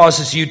hand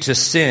causes you to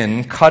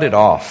sin, cut it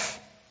off.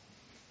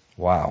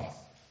 Wow.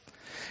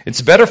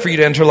 It's better for you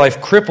to enter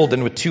life crippled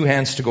than with 2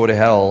 hands to go to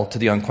hell, to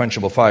the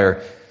unquenchable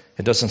fire.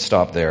 It doesn't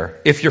stop there.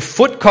 If your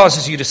foot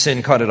causes you to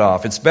sin, cut it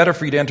off. It's better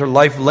for you to enter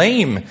life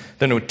lame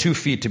than with 2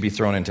 feet to be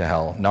thrown into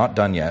hell. Not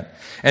done yet.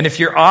 And if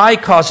your eye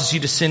causes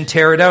you to sin,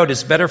 tear it out.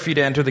 It's better for you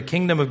to enter the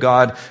kingdom of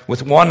God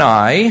with 1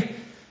 eye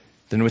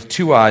than with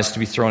 2 eyes to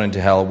be thrown into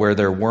hell, where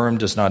their worm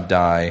does not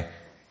die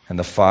and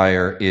the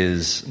fire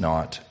is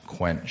not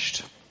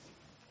quenched.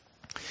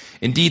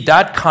 Indeed,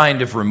 that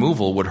kind of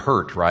removal would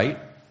hurt, right?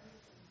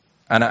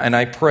 And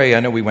I pray, I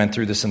know we went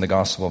through this in the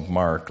Gospel of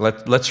Mark.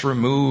 Let's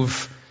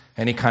remove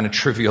any kind of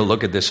trivial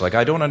look at this, like,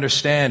 I don't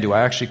understand. Do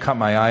I actually cut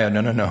my eye out?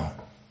 No.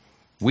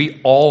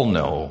 We all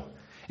know.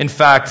 In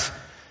fact,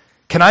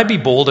 can I be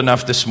bold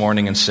enough this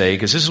morning and say,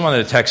 because this is one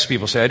of the texts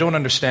people say, I don't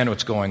understand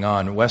what's going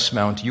on.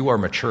 Westmount, you are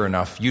mature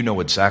enough. You know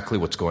exactly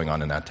what's going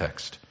on in that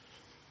text.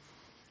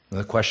 And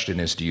the question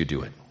is, do you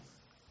do it?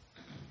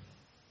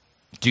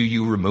 Do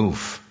you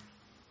remove?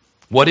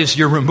 What is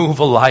your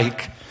removal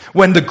like?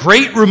 When the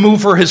great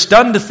remover has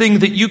done the thing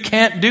that you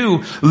can't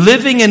do,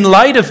 living in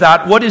light of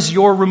that, what is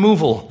your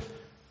removal?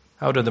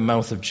 Out of the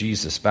mouth of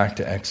Jesus, back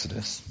to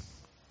Exodus.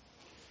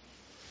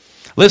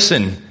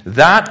 Listen,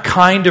 that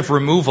kind of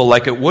removal,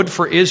 like it would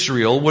for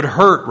Israel, would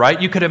hurt,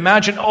 right? You could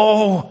imagine,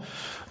 oh,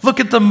 look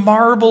at the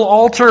marble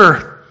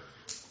altar.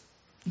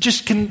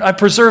 Can I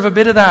preserve a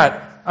bit of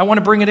that? I want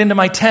to bring it into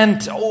my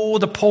tent. Oh,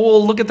 the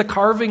pole, look at the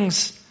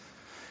carvings.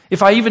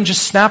 If I even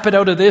just snap it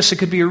out of this, it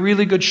could be a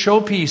really good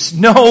showpiece.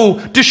 No,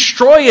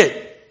 destroy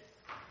it.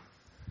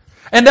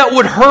 And that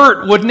would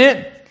hurt, wouldn't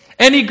it?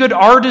 Any good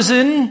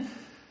artisan,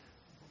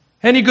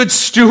 any good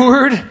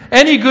steward,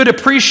 any good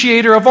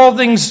appreciator of all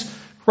things,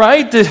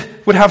 right,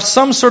 that would have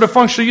some sort of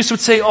functional use would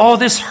say, oh,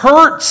 this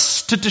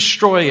hurts to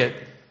destroy it.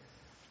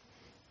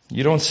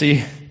 You don't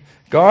see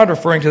God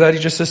referring to that. He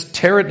just says,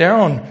 tear it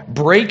down,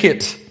 break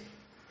it.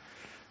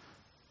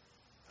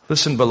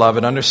 Listen,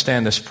 beloved,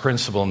 understand this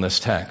principle in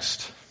this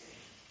text.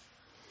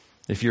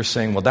 If you're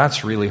saying, well,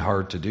 that's really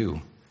hard to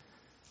do,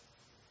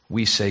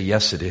 we say,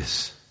 yes, it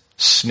is.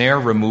 Snare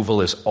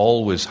removal is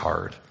always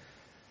hard.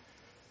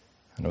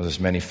 I know there's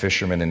many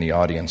fishermen in the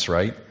audience,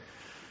 right?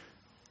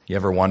 You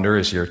ever wonder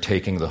as you're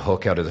taking the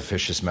hook out of the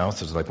fish's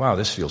mouth, it's like, wow,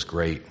 this feels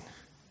great,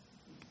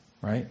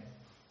 right?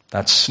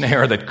 That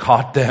snare that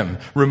caught them.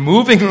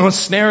 Removing those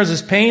snares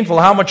is painful.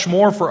 How much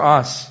more for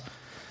us?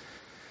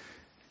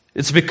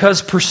 It's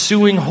because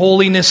pursuing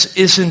holiness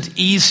isn't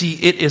easy.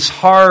 It is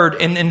hard.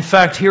 And in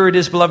fact, here it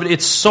is, beloved.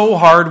 It's so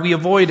hard we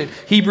avoid it.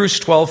 Hebrews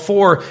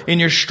 12:4, in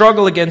your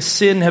struggle against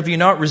sin, have you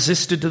not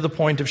resisted to the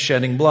point of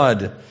shedding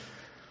blood?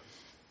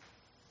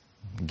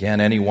 Again,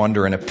 any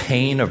wonder in a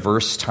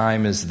pain-averse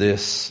time as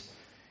this,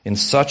 in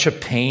such a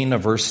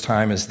pain-averse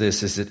time as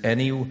this, is it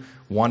any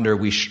wonder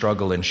we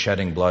struggle in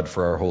shedding blood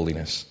for our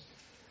holiness?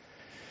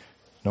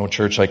 No,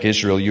 church, like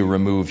Israel, you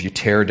remove, you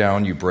tear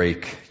down, you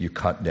break, you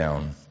cut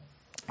down.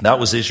 That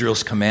was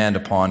Israel's command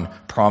upon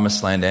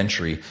promised land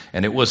entry,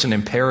 and it was an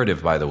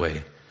imperative, by the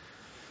way.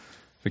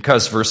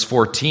 Because verse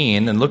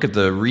 14, and look at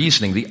the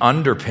reasoning, the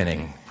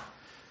underpinning.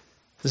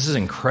 This is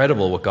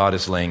incredible what God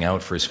is laying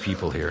out for his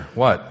people here.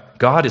 What?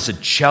 God is a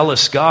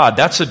jealous God.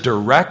 That's a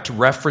direct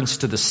reference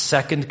to the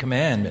second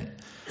commandment.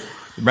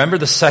 Remember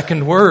the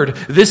second word.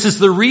 This is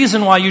the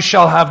reason why you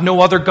shall have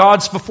no other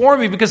gods before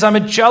me, because I'm a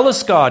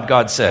jealous God,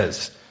 God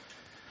says.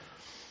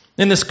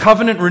 In this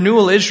covenant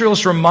renewal, Israel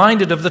is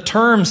reminded of the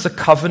terms, the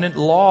covenant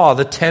law,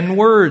 the 10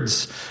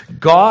 words.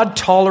 God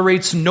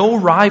tolerates no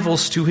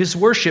rivals to his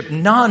worship,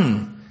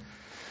 none.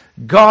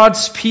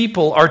 God's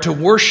people are to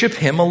worship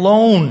him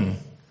alone.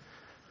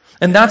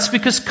 And that's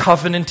because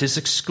covenant is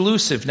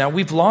exclusive. Now,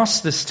 we've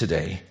lost this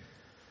today.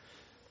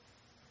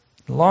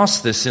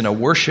 Lost this in a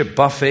worship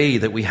buffet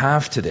that we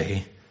have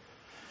today.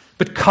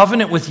 But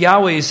covenant with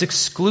Yahweh is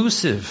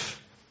exclusive.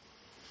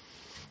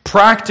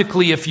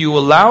 Practically, if you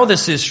allow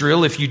this,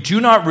 Israel, if you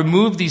do not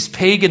remove these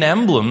pagan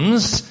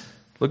emblems,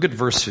 look at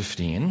verse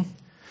 15,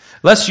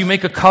 lest you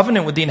make a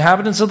covenant with the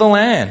inhabitants of the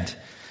land.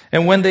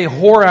 And when they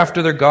whore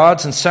after their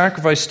gods and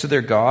sacrifice to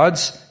their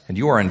gods, and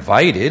you are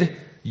invited,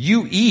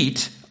 you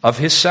eat of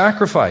his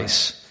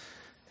sacrifice.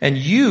 And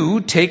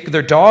you take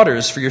their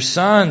daughters for your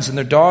sons, and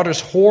their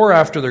daughters whore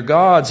after their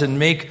gods, and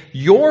make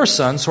your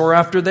sons whore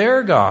after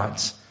their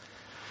gods.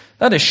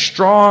 That is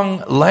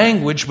strong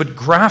language, but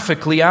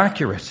graphically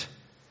accurate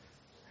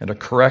and a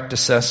correct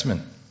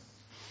assessment.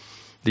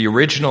 The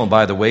original,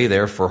 by the way,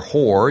 there for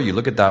whore, you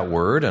look at that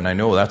word, and I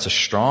know that's a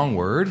strong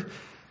word,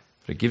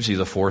 but it gives you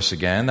the force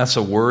again. That's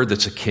a word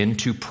that's akin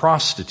to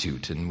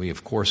prostitute, and we,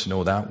 of course,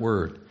 know that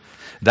word.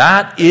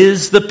 That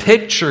is the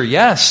picture,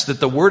 yes, that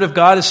the Word of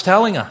God is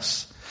telling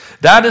us.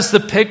 That is the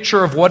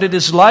picture of what it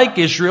is like,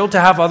 Israel, to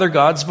have other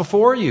gods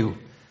before you.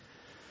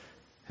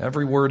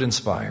 Every word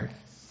inspired.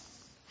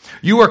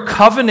 You are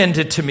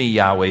covenanted to me,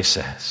 Yahweh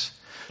says.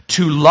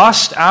 To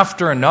lust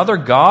after another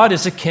god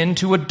is akin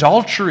to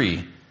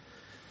adultery.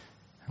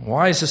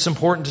 Why is this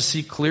important to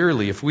see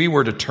clearly? If we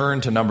were to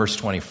turn to Numbers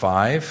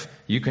 25,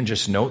 you can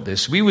just note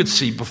this. We would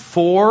see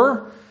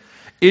before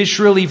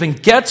Israel even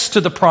gets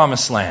to the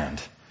promised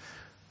land,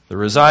 they're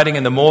residing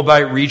in the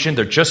Moabite region.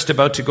 They're just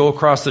about to go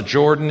across the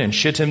Jordan and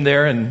Shittim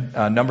there in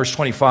Numbers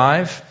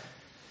 25.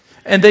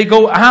 And they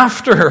go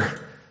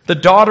after the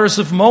daughters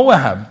of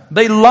Moab.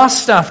 They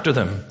lust after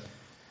them.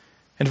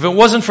 And if it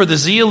wasn't for the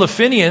zeal of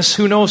Phinehas,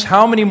 who knows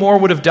how many more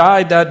would have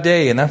died that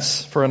day. And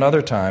that's for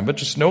another time. But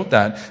just note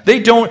that.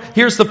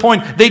 Here's the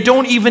point. They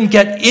don't even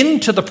get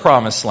into the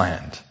promised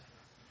land.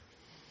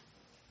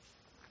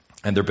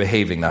 And they're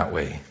behaving that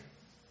way.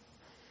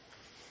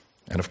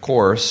 And of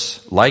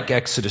course, like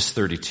Exodus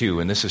 32,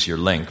 and this is your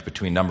link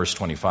between Numbers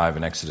 25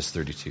 and Exodus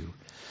 32,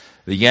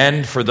 the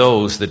end for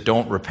those that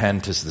don't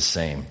repent is the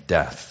same: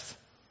 death,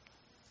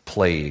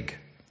 plague.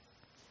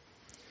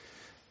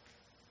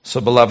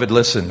 So, beloved,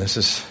 listen, this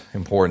is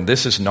important.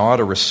 This is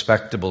not a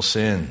respectable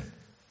sin.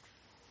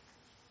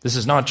 This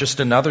is not just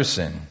another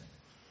sin.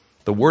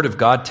 The Word of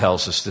God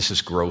tells us this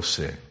is gross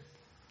sin.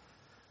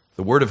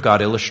 The Word of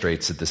God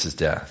illustrates that this is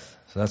death.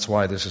 So that's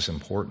why this is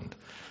important.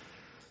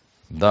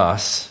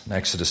 Thus, in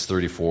Exodus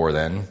 34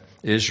 then,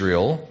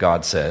 Israel,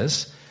 God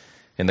says,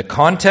 in the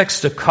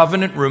context of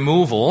covenant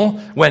removal,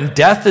 when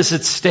death is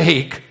at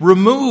stake,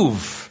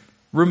 remove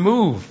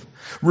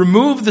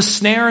the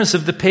snares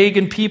of the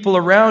pagan people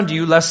around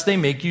you, lest they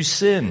make you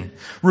sin.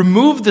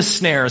 Remove the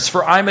snares,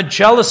 for I'm a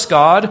jealous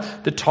God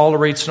that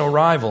tolerates no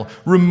rival.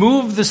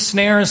 Remove the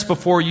snares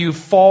before you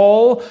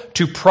fall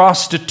to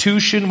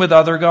prostitution with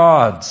other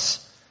gods.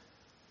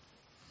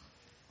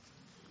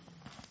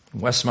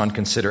 Westmont,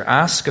 consider,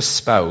 ask a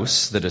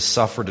spouse that has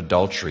suffered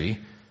adultery.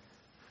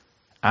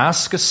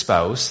 Ask a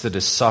spouse that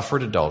has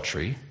suffered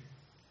adultery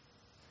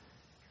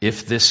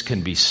if this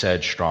can be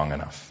said strong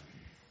enough.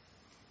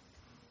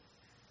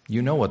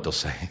 You know what they'll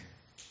say.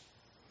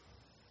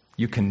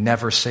 You can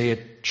never say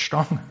it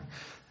strong.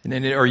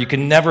 Or you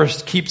can never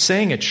keep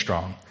saying it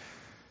strong.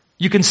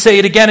 You can say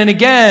it again and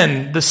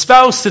again. The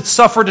spouse that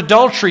suffered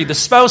adultery, the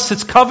spouse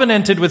that's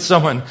covenanted with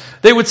someone,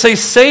 they would say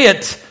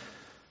it.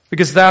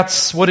 Because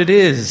that's what it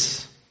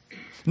is.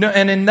 No,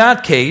 and in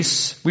that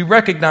case, we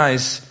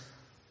recognize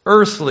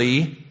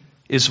earthly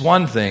is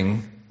one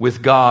thing,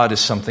 with God is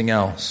something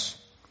else.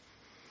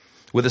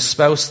 With a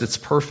spouse that's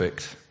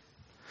perfect,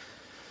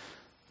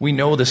 we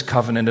know this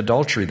covenant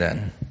adultery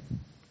then.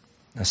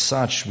 As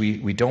such,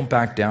 we don't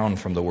back down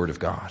from the Word of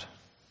God.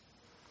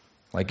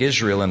 Like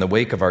Israel, in the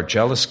wake of our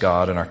jealous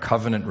God and our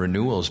covenant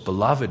renewals,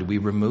 beloved, we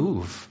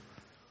remove.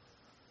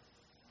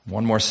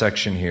 One more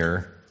section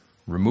here.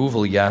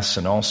 Removal, yes,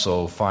 and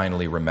also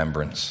finally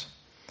remembrance.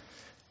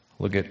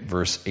 Look at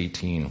verse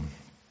 18.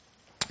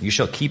 You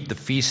shall keep the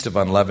feast of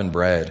unleavened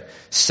bread.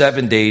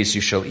 7 days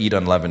you shall eat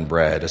unleavened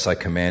bread, as I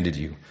commanded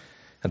you,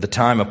 at the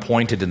time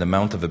appointed in the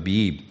month of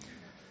Abib.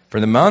 For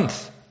the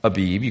month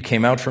Abib you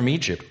came out from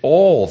Egypt.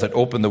 All that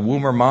open the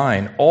womb are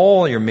mine,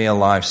 all your male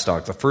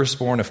livestock, the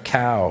firstborn of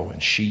cow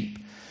and sheep.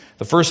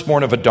 The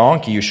firstborn of a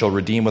donkey you shall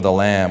redeem with a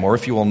lamb, or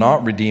if you will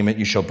not redeem it,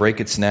 you shall break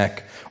its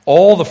neck.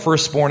 All the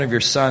firstborn of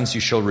your sons you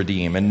shall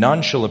redeem, and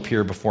none shall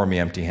appear before me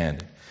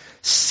empty-handed.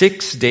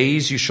 6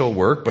 days you shall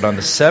work, but on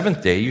the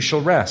seventh day you shall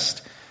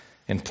rest.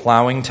 In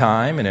plowing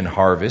time and in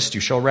harvest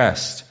you shall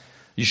rest.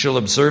 You shall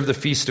observe the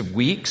feast of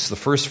weeks, the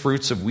first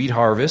fruits of wheat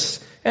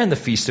harvest, and the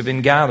feast of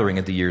ingathering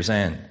at the year's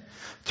end.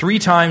 3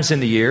 times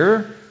in the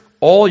year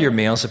all your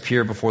males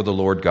appear before the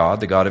Lord God,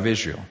 the God of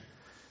Israel.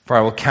 For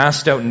I will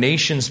cast out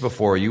nations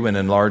before you and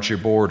enlarge your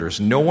borders.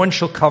 No one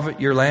shall covet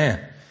your land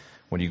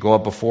when you go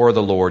up before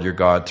the Lord your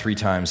God 3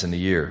 times in the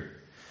year.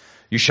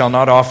 You shall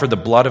not offer the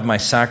blood of my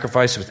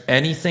sacrifice with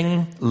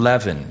anything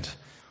leavened,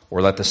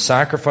 or let the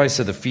sacrifice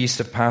of the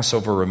feast of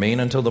Passover remain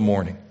until the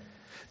morning.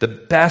 The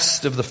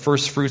best of the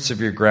first fruits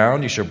of your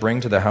ground you shall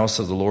bring to the house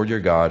of the Lord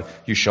your God.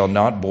 You shall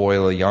not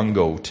boil a young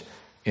goat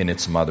in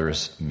its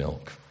mother's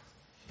milk.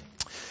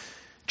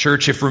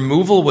 Church, if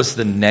removal was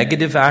the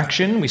negative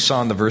action we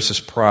saw in the verses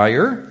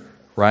prior,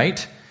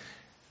 right?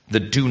 The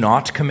do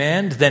not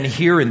command, then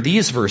here in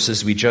these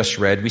verses we just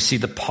read, we see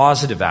the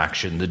positive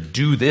action, the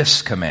do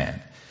this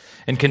command.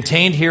 And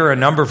contained here are a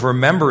number of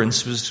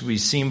remembrances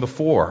we've seen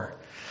before.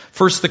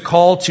 First, the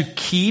call to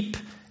keep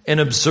and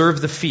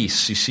observe the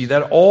feasts. You see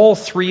that all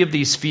 3 of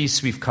these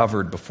feasts we've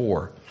covered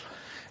before.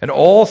 And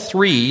all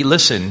 3,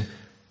 listen,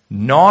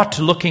 not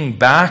looking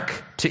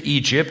back to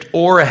Egypt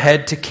or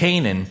ahead to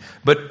Canaan.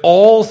 But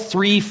all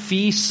three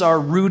feasts are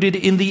rooted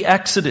in the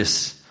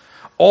Exodus.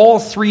 All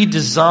three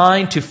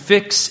designed to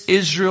fix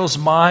Israel's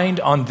mind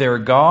on their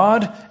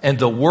God and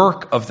the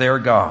work of their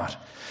God.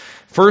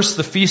 First,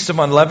 the Feast of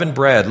Unleavened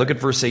Bread. Look at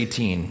verse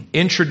 18.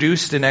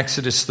 Introduced in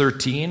Exodus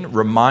 13,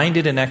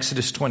 reminded in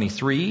Exodus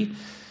 23.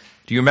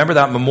 Do you remember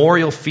that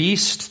memorial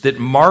feast that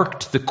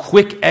marked the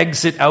quick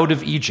exit out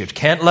of Egypt?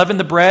 Can't leaven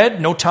the bread?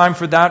 No time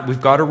for that.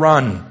 We've got to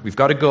run. We've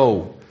got to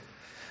go.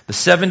 The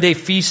 7-day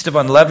Feast of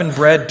Unleavened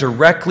Bread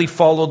directly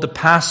followed the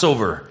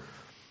Passover.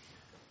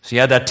 So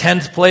you had that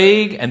 10th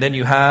plague, and then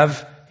you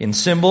have, in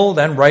symbol,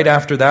 then right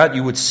after that,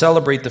 you would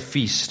celebrate the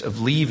feast of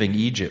leaving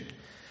Egypt.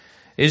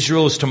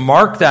 Israel is to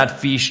mark that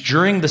feast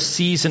during the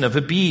season of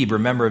Abib.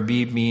 Remember,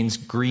 Abib means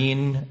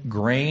green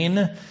grain.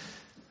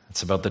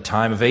 It's about the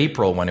time of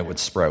April when it would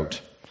sprout.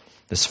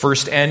 This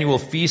first annual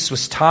feast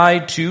was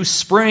tied to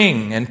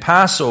spring and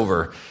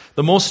Passover,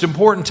 the most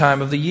important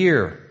time of the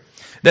year.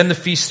 Then the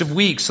Feast of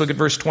Weeks. Look at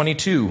verse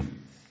 22.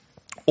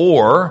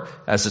 Or,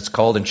 as it's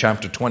called in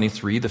chapter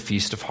 23, the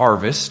Feast of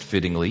Harvest,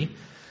 fittingly.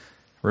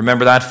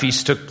 Remember that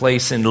feast took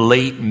place in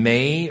late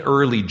May,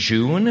 early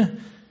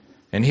June.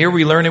 And here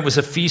we learn it was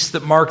a feast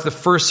that marked the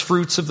first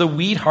fruits of the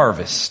wheat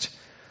harvest.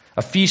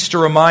 A feast to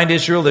remind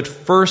Israel that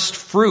first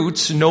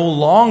fruits no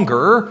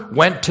longer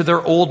went to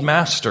their old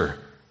master,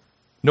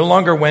 no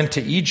longer went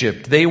to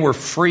Egypt. They were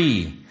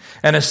free.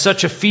 And as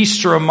such a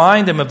feast to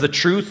remind them of the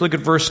truth, look at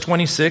verse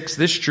 26,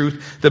 this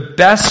truth, the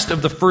best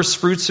of the first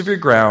fruits of your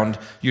ground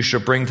you shall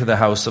bring to the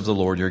house of the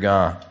Lord your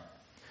God.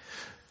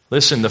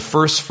 Listen, the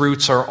first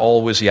fruits are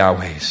always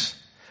Yahweh's.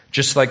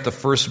 Just like the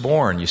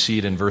firstborn, you see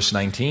it in verse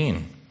 19.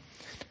 In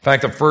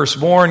fact, the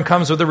firstborn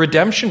comes with a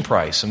redemption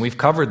price, and we've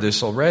covered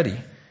this already.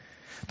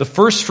 The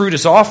first fruit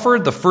is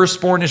offered, the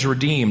firstborn is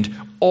redeemed,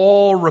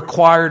 all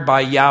required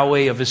by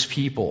Yahweh of his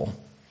people.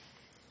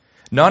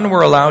 None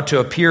were allowed to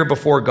appear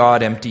before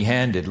God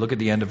empty-handed. Look at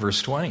the end of verse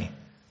 20.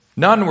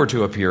 None were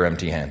to appear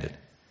empty-handed.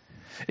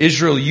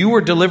 Israel, you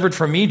were delivered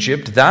from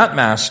Egypt, that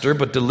master,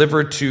 but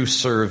delivered to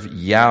serve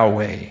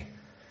Yahweh.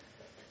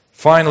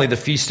 Finally, the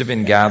Feast of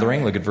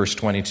Ingathering. Look at verse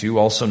 22,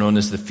 also known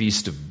as the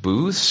Feast of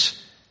Booths.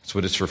 That's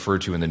what it's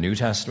referred to in the New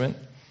Testament.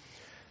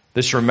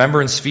 This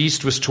remembrance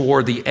feast was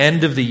toward the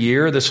end of the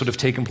year. This would have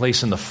taken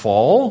place in the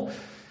fall.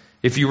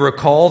 If you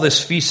recall,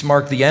 this feast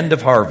marked the end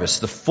of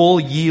harvest, the full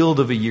yield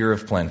of a year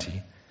of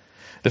plenty.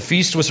 The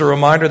feast was a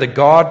reminder that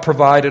God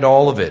provided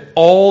all of it.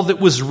 All that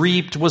was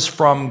reaped was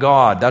from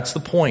God. That's the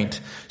point.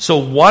 So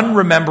one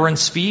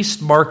remembrance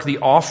feast marked the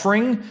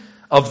offering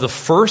of the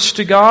first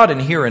to God,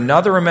 and here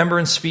another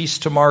remembrance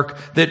feast to mark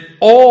that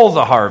all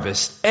the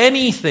harvest,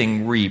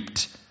 anything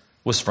reaped,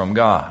 was from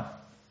God.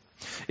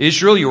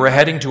 Israel, you were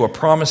heading to a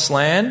promised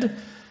land,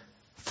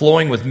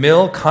 flowing with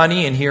milk,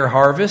 honey, and here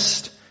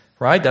harvest,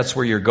 right? That's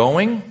where you're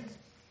going.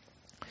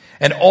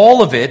 And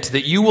all of it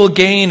that you will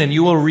gain and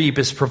you will reap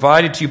is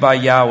provided to you by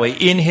Yahweh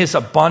in his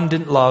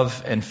abundant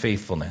love and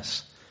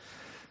faithfulness.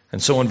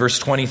 And so in verse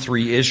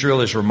 23,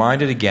 Israel is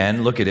reminded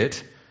again, look at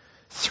it,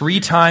 3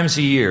 times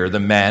a year the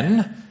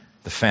men,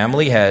 the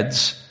family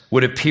heads,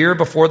 would appear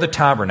before the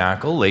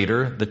tabernacle,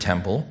 later the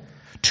temple,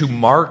 to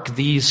mark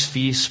these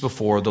feasts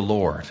before the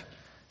Lord.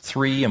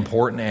 3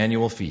 important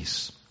annual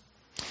feasts.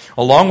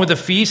 Along with the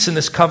feasts in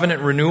this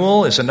covenant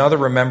renewal is another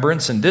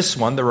remembrance, and this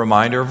one, the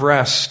reminder of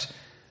rest.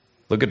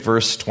 Look at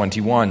verse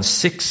 21.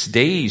 6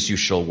 days you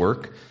shall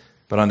work,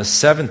 but on the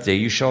 7th day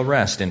you shall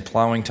rest. In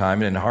plowing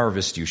time and in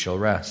harvest you shall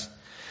rest.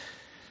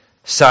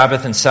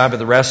 Sabbath and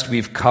Sabbath rest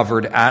we've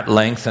covered at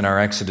length in our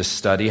Exodus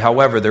study.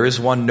 However, there is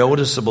one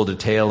noticeable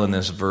detail in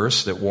this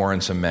verse that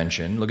warrants a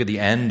mention. Look at the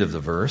end of the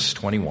verse,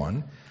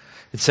 21.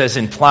 It says,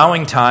 in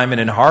plowing time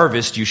and in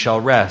harvest you shall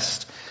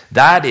rest.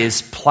 That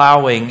is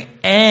plowing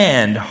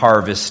and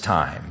harvest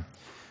time.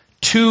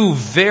 2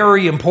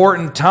 very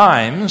important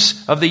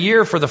times of the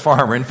year for the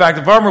farmer. In fact,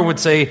 the farmer would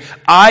say,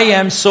 I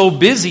am so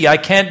busy I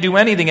can't do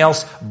anything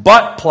else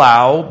but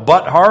plow,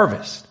 but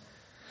harvest.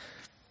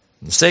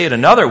 And say it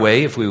another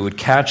way, if we would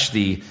catch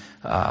the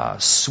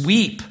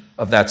sweep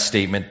of that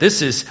statement,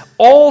 this is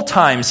all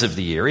times of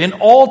the year. In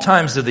all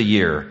times of the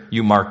year,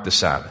 you mark the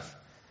Sabbath.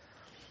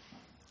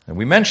 And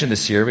we mention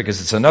this here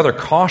because it's another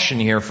caution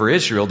here for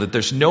Israel that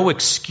there's no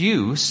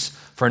excuse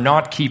for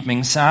not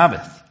keeping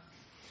Sabbath.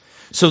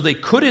 So they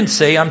couldn't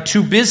say, I'm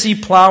too busy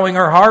plowing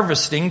or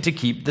harvesting to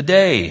keep the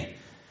day.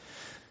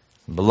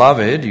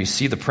 Beloved, you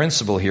see the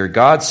principle here.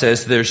 God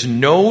says there's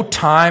no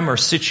time or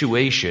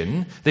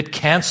situation that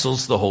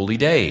cancels the holy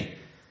day.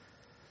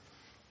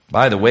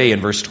 By the way, in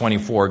verse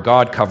 24,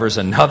 God covers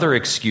another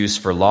excuse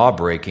for law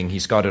breaking.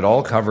 He's got it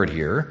all covered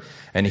here.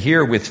 And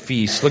here with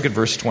feasts, look at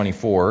verse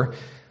 24.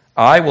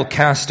 I will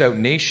cast out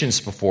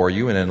nations before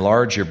you and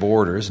enlarge your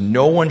borders.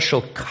 No one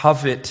shall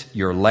covet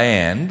your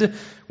land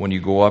when you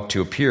go up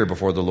to appear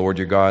before the Lord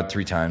your God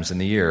 3 times in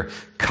the year.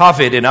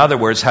 Covet, in other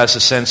words, has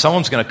a sense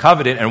someone's going to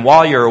covet it, and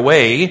while you're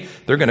away,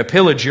 they're going to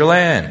pillage your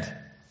land.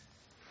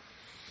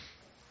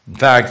 In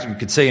fact, you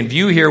could say in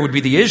view here would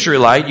be the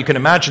Israelite. You can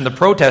imagine the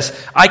protest.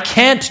 I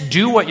can't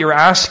do what you're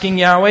asking,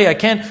 Yahweh. I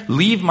can't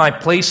leave my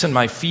place and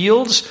my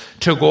fields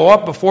to go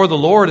up before the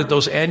Lord at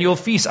those annual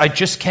feasts. I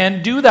just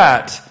can't do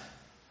that.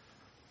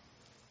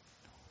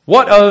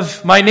 What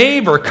of my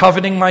neighbor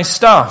coveting my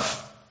stuff?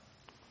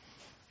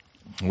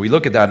 We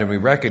look at that and we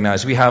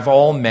recognize we have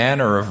all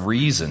manner of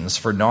reasons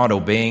for not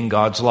obeying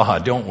God's law,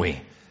 don't we?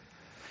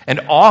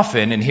 And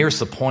often, and here's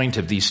the point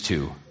of these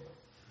two,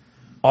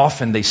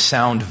 often they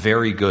sound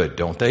very good,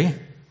 don't they?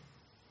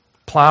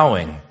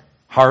 Plowing,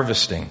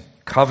 harvesting,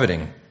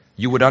 coveting.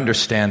 You would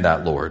understand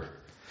that, Lord.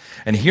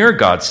 And here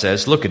God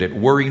says, look at it,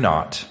 worry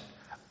not.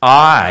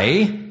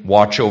 I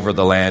watch over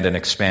the land and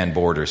expand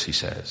borders, he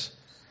says.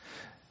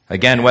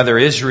 Again, whether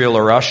Israel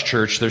or us,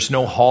 church, there's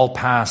no hall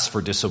pass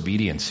for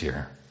disobedience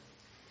here.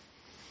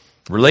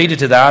 Related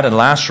to that, and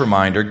last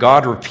reminder,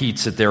 God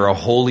repeats that they're a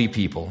holy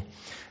people.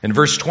 In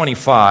verse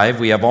 25,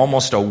 we have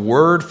almost a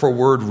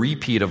word-for-word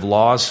repeat of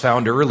laws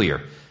found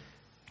earlier,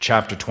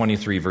 chapter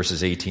 23,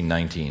 verses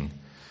 18-19.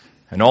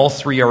 And all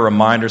three are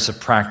reminders of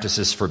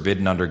practices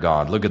forbidden under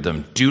God. Look at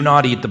them. Do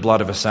not eat the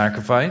blood of a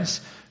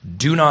sacrifice.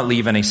 Do not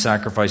leave any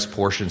sacrifice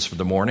portions for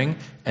the morning.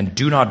 And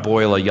do not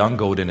boil a young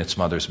goat in its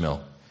mother's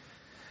milk.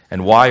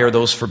 And why are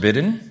those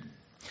forbidden?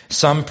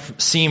 Some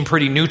seem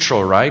pretty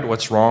neutral, right?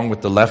 What's wrong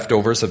with the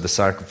leftovers of the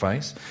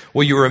sacrifice?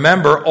 Well, you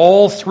remember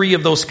all three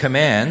of those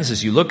commands,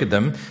 as you look at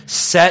them,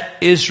 set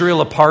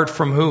Israel apart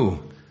from who?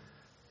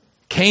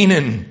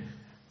 Canaan.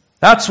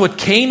 That's what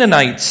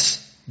Canaanites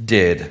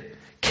did.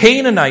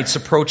 Canaanites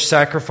approach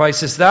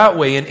sacrifices that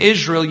way. In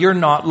Israel, you're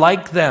not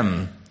like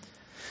them.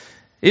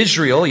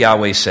 Israel,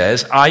 Yahweh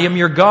says, I am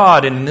your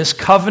God, and in this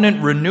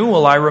covenant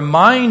renewal, I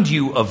remind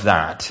you of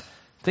that.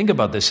 Think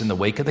about this in the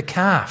wake of the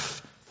calf.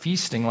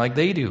 Feasting like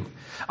they do.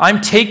 I'm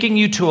taking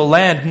you to a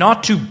land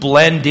not to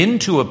blend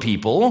into a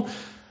people,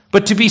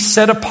 but to be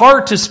set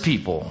apart as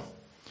people.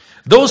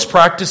 Those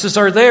practices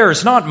are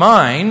theirs, not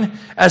mine.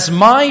 As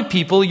my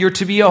people, you're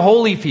to be a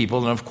holy people.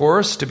 And of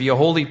course, to be a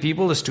holy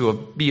people is to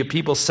be a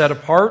people set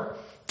apart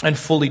and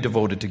fully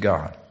devoted to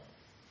God.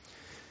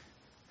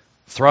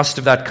 Thrust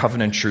of that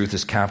covenant truth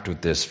is capped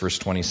with this, verse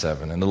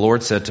 27. And the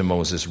Lord said to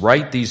Moses,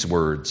 write these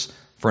words,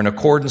 for in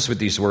accordance with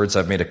these words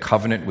I've made a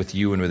covenant with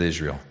you and with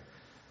Israel.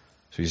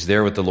 So he's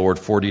there with the Lord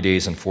 40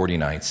 days and 40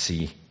 nights.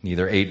 He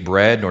neither ate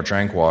bread nor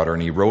drank water,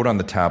 and he wrote on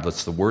the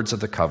tablets the words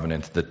of the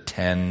covenant, the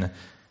 10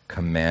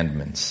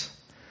 commandments.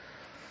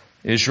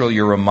 Israel,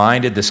 you're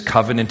reminded this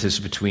covenant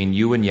is between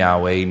you and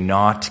Yahweh,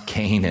 not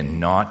Canaan,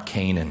 not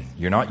Canaan.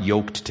 You're not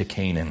yoked to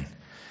Canaan.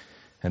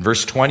 And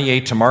verse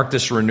 28, to mark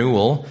this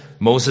renewal,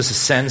 Moses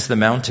ascends the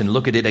mountain.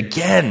 Look at it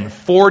again,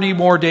 40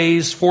 more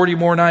days, 40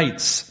 more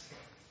nights.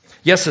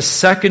 Yes, a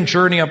second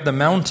journey up the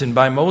mountain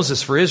by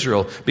Moses for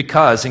Israel,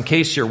 because, in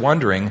case you're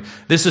wondering,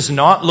 this is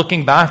not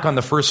looking back on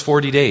the first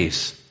 40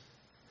 days.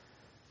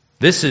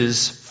 This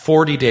is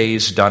 40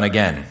 days done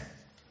again.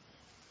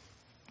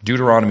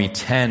 Deuteronomy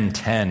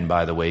 10:10,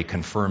 by the way,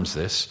 confirms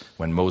this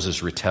when Moses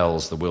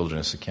retells the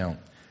wilderness account.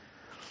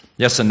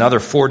 Yes,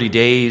 another 40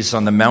 days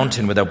on the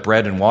mountain without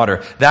bread and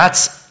water.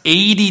 That's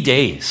 80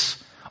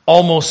 days.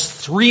 Almost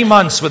 3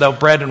 months without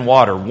bread and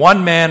water.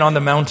 One man on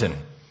the mountain.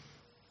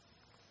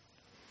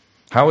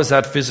 How is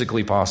that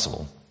physically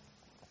possible?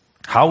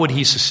 How would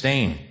he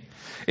sustain?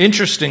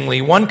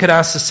 Interestingly, one could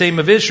ask the same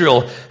of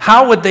Israel.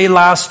 How would they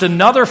last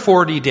another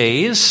 40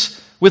 days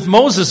with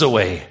Moses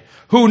away?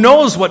 Who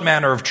knows what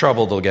manner of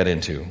trouble they'll get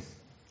into?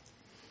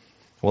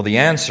 Well, the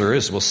answer,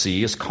 as we'll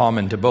see, is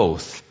common to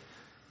both.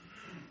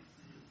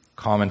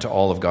 Common to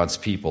all of God's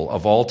people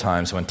of all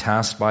times when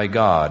tasked by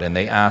God, and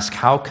they ask,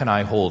 how can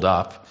I hold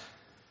up?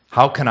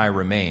 How can I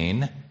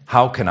remain?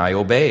 How can I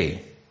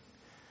obey?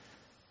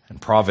 And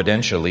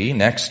providentially,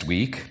 next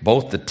week,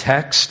 both the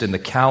text and the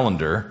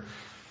calendar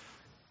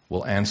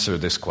will answer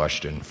this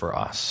question for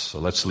us. So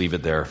let's leave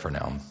it there for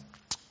now.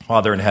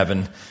 Father in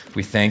heaven,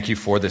 we thank you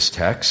for this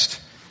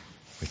text.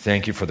 We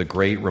thank you for the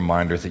great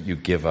reminder that you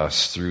give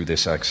us through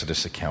this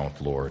Exodus account,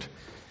 Lord,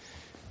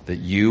 that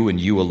you and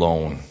you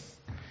alone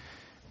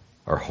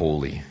are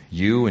holy.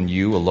 You and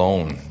you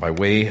alone, by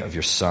way of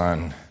your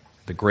Son,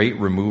 the great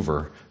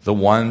remover, the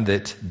one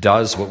that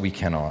does what we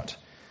cannot.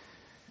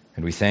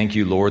 And we thank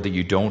you, Lord, that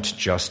you don't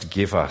just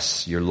give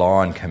us your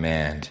law and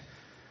command.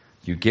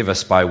 You give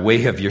us, by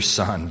way of your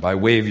Son, by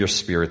way of your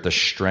Spirit, the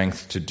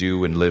strength to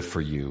do and live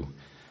for you.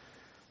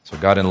 So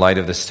God, in light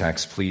of this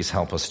text, please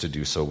help us to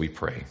do so, we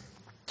pray.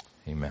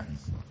 Amen.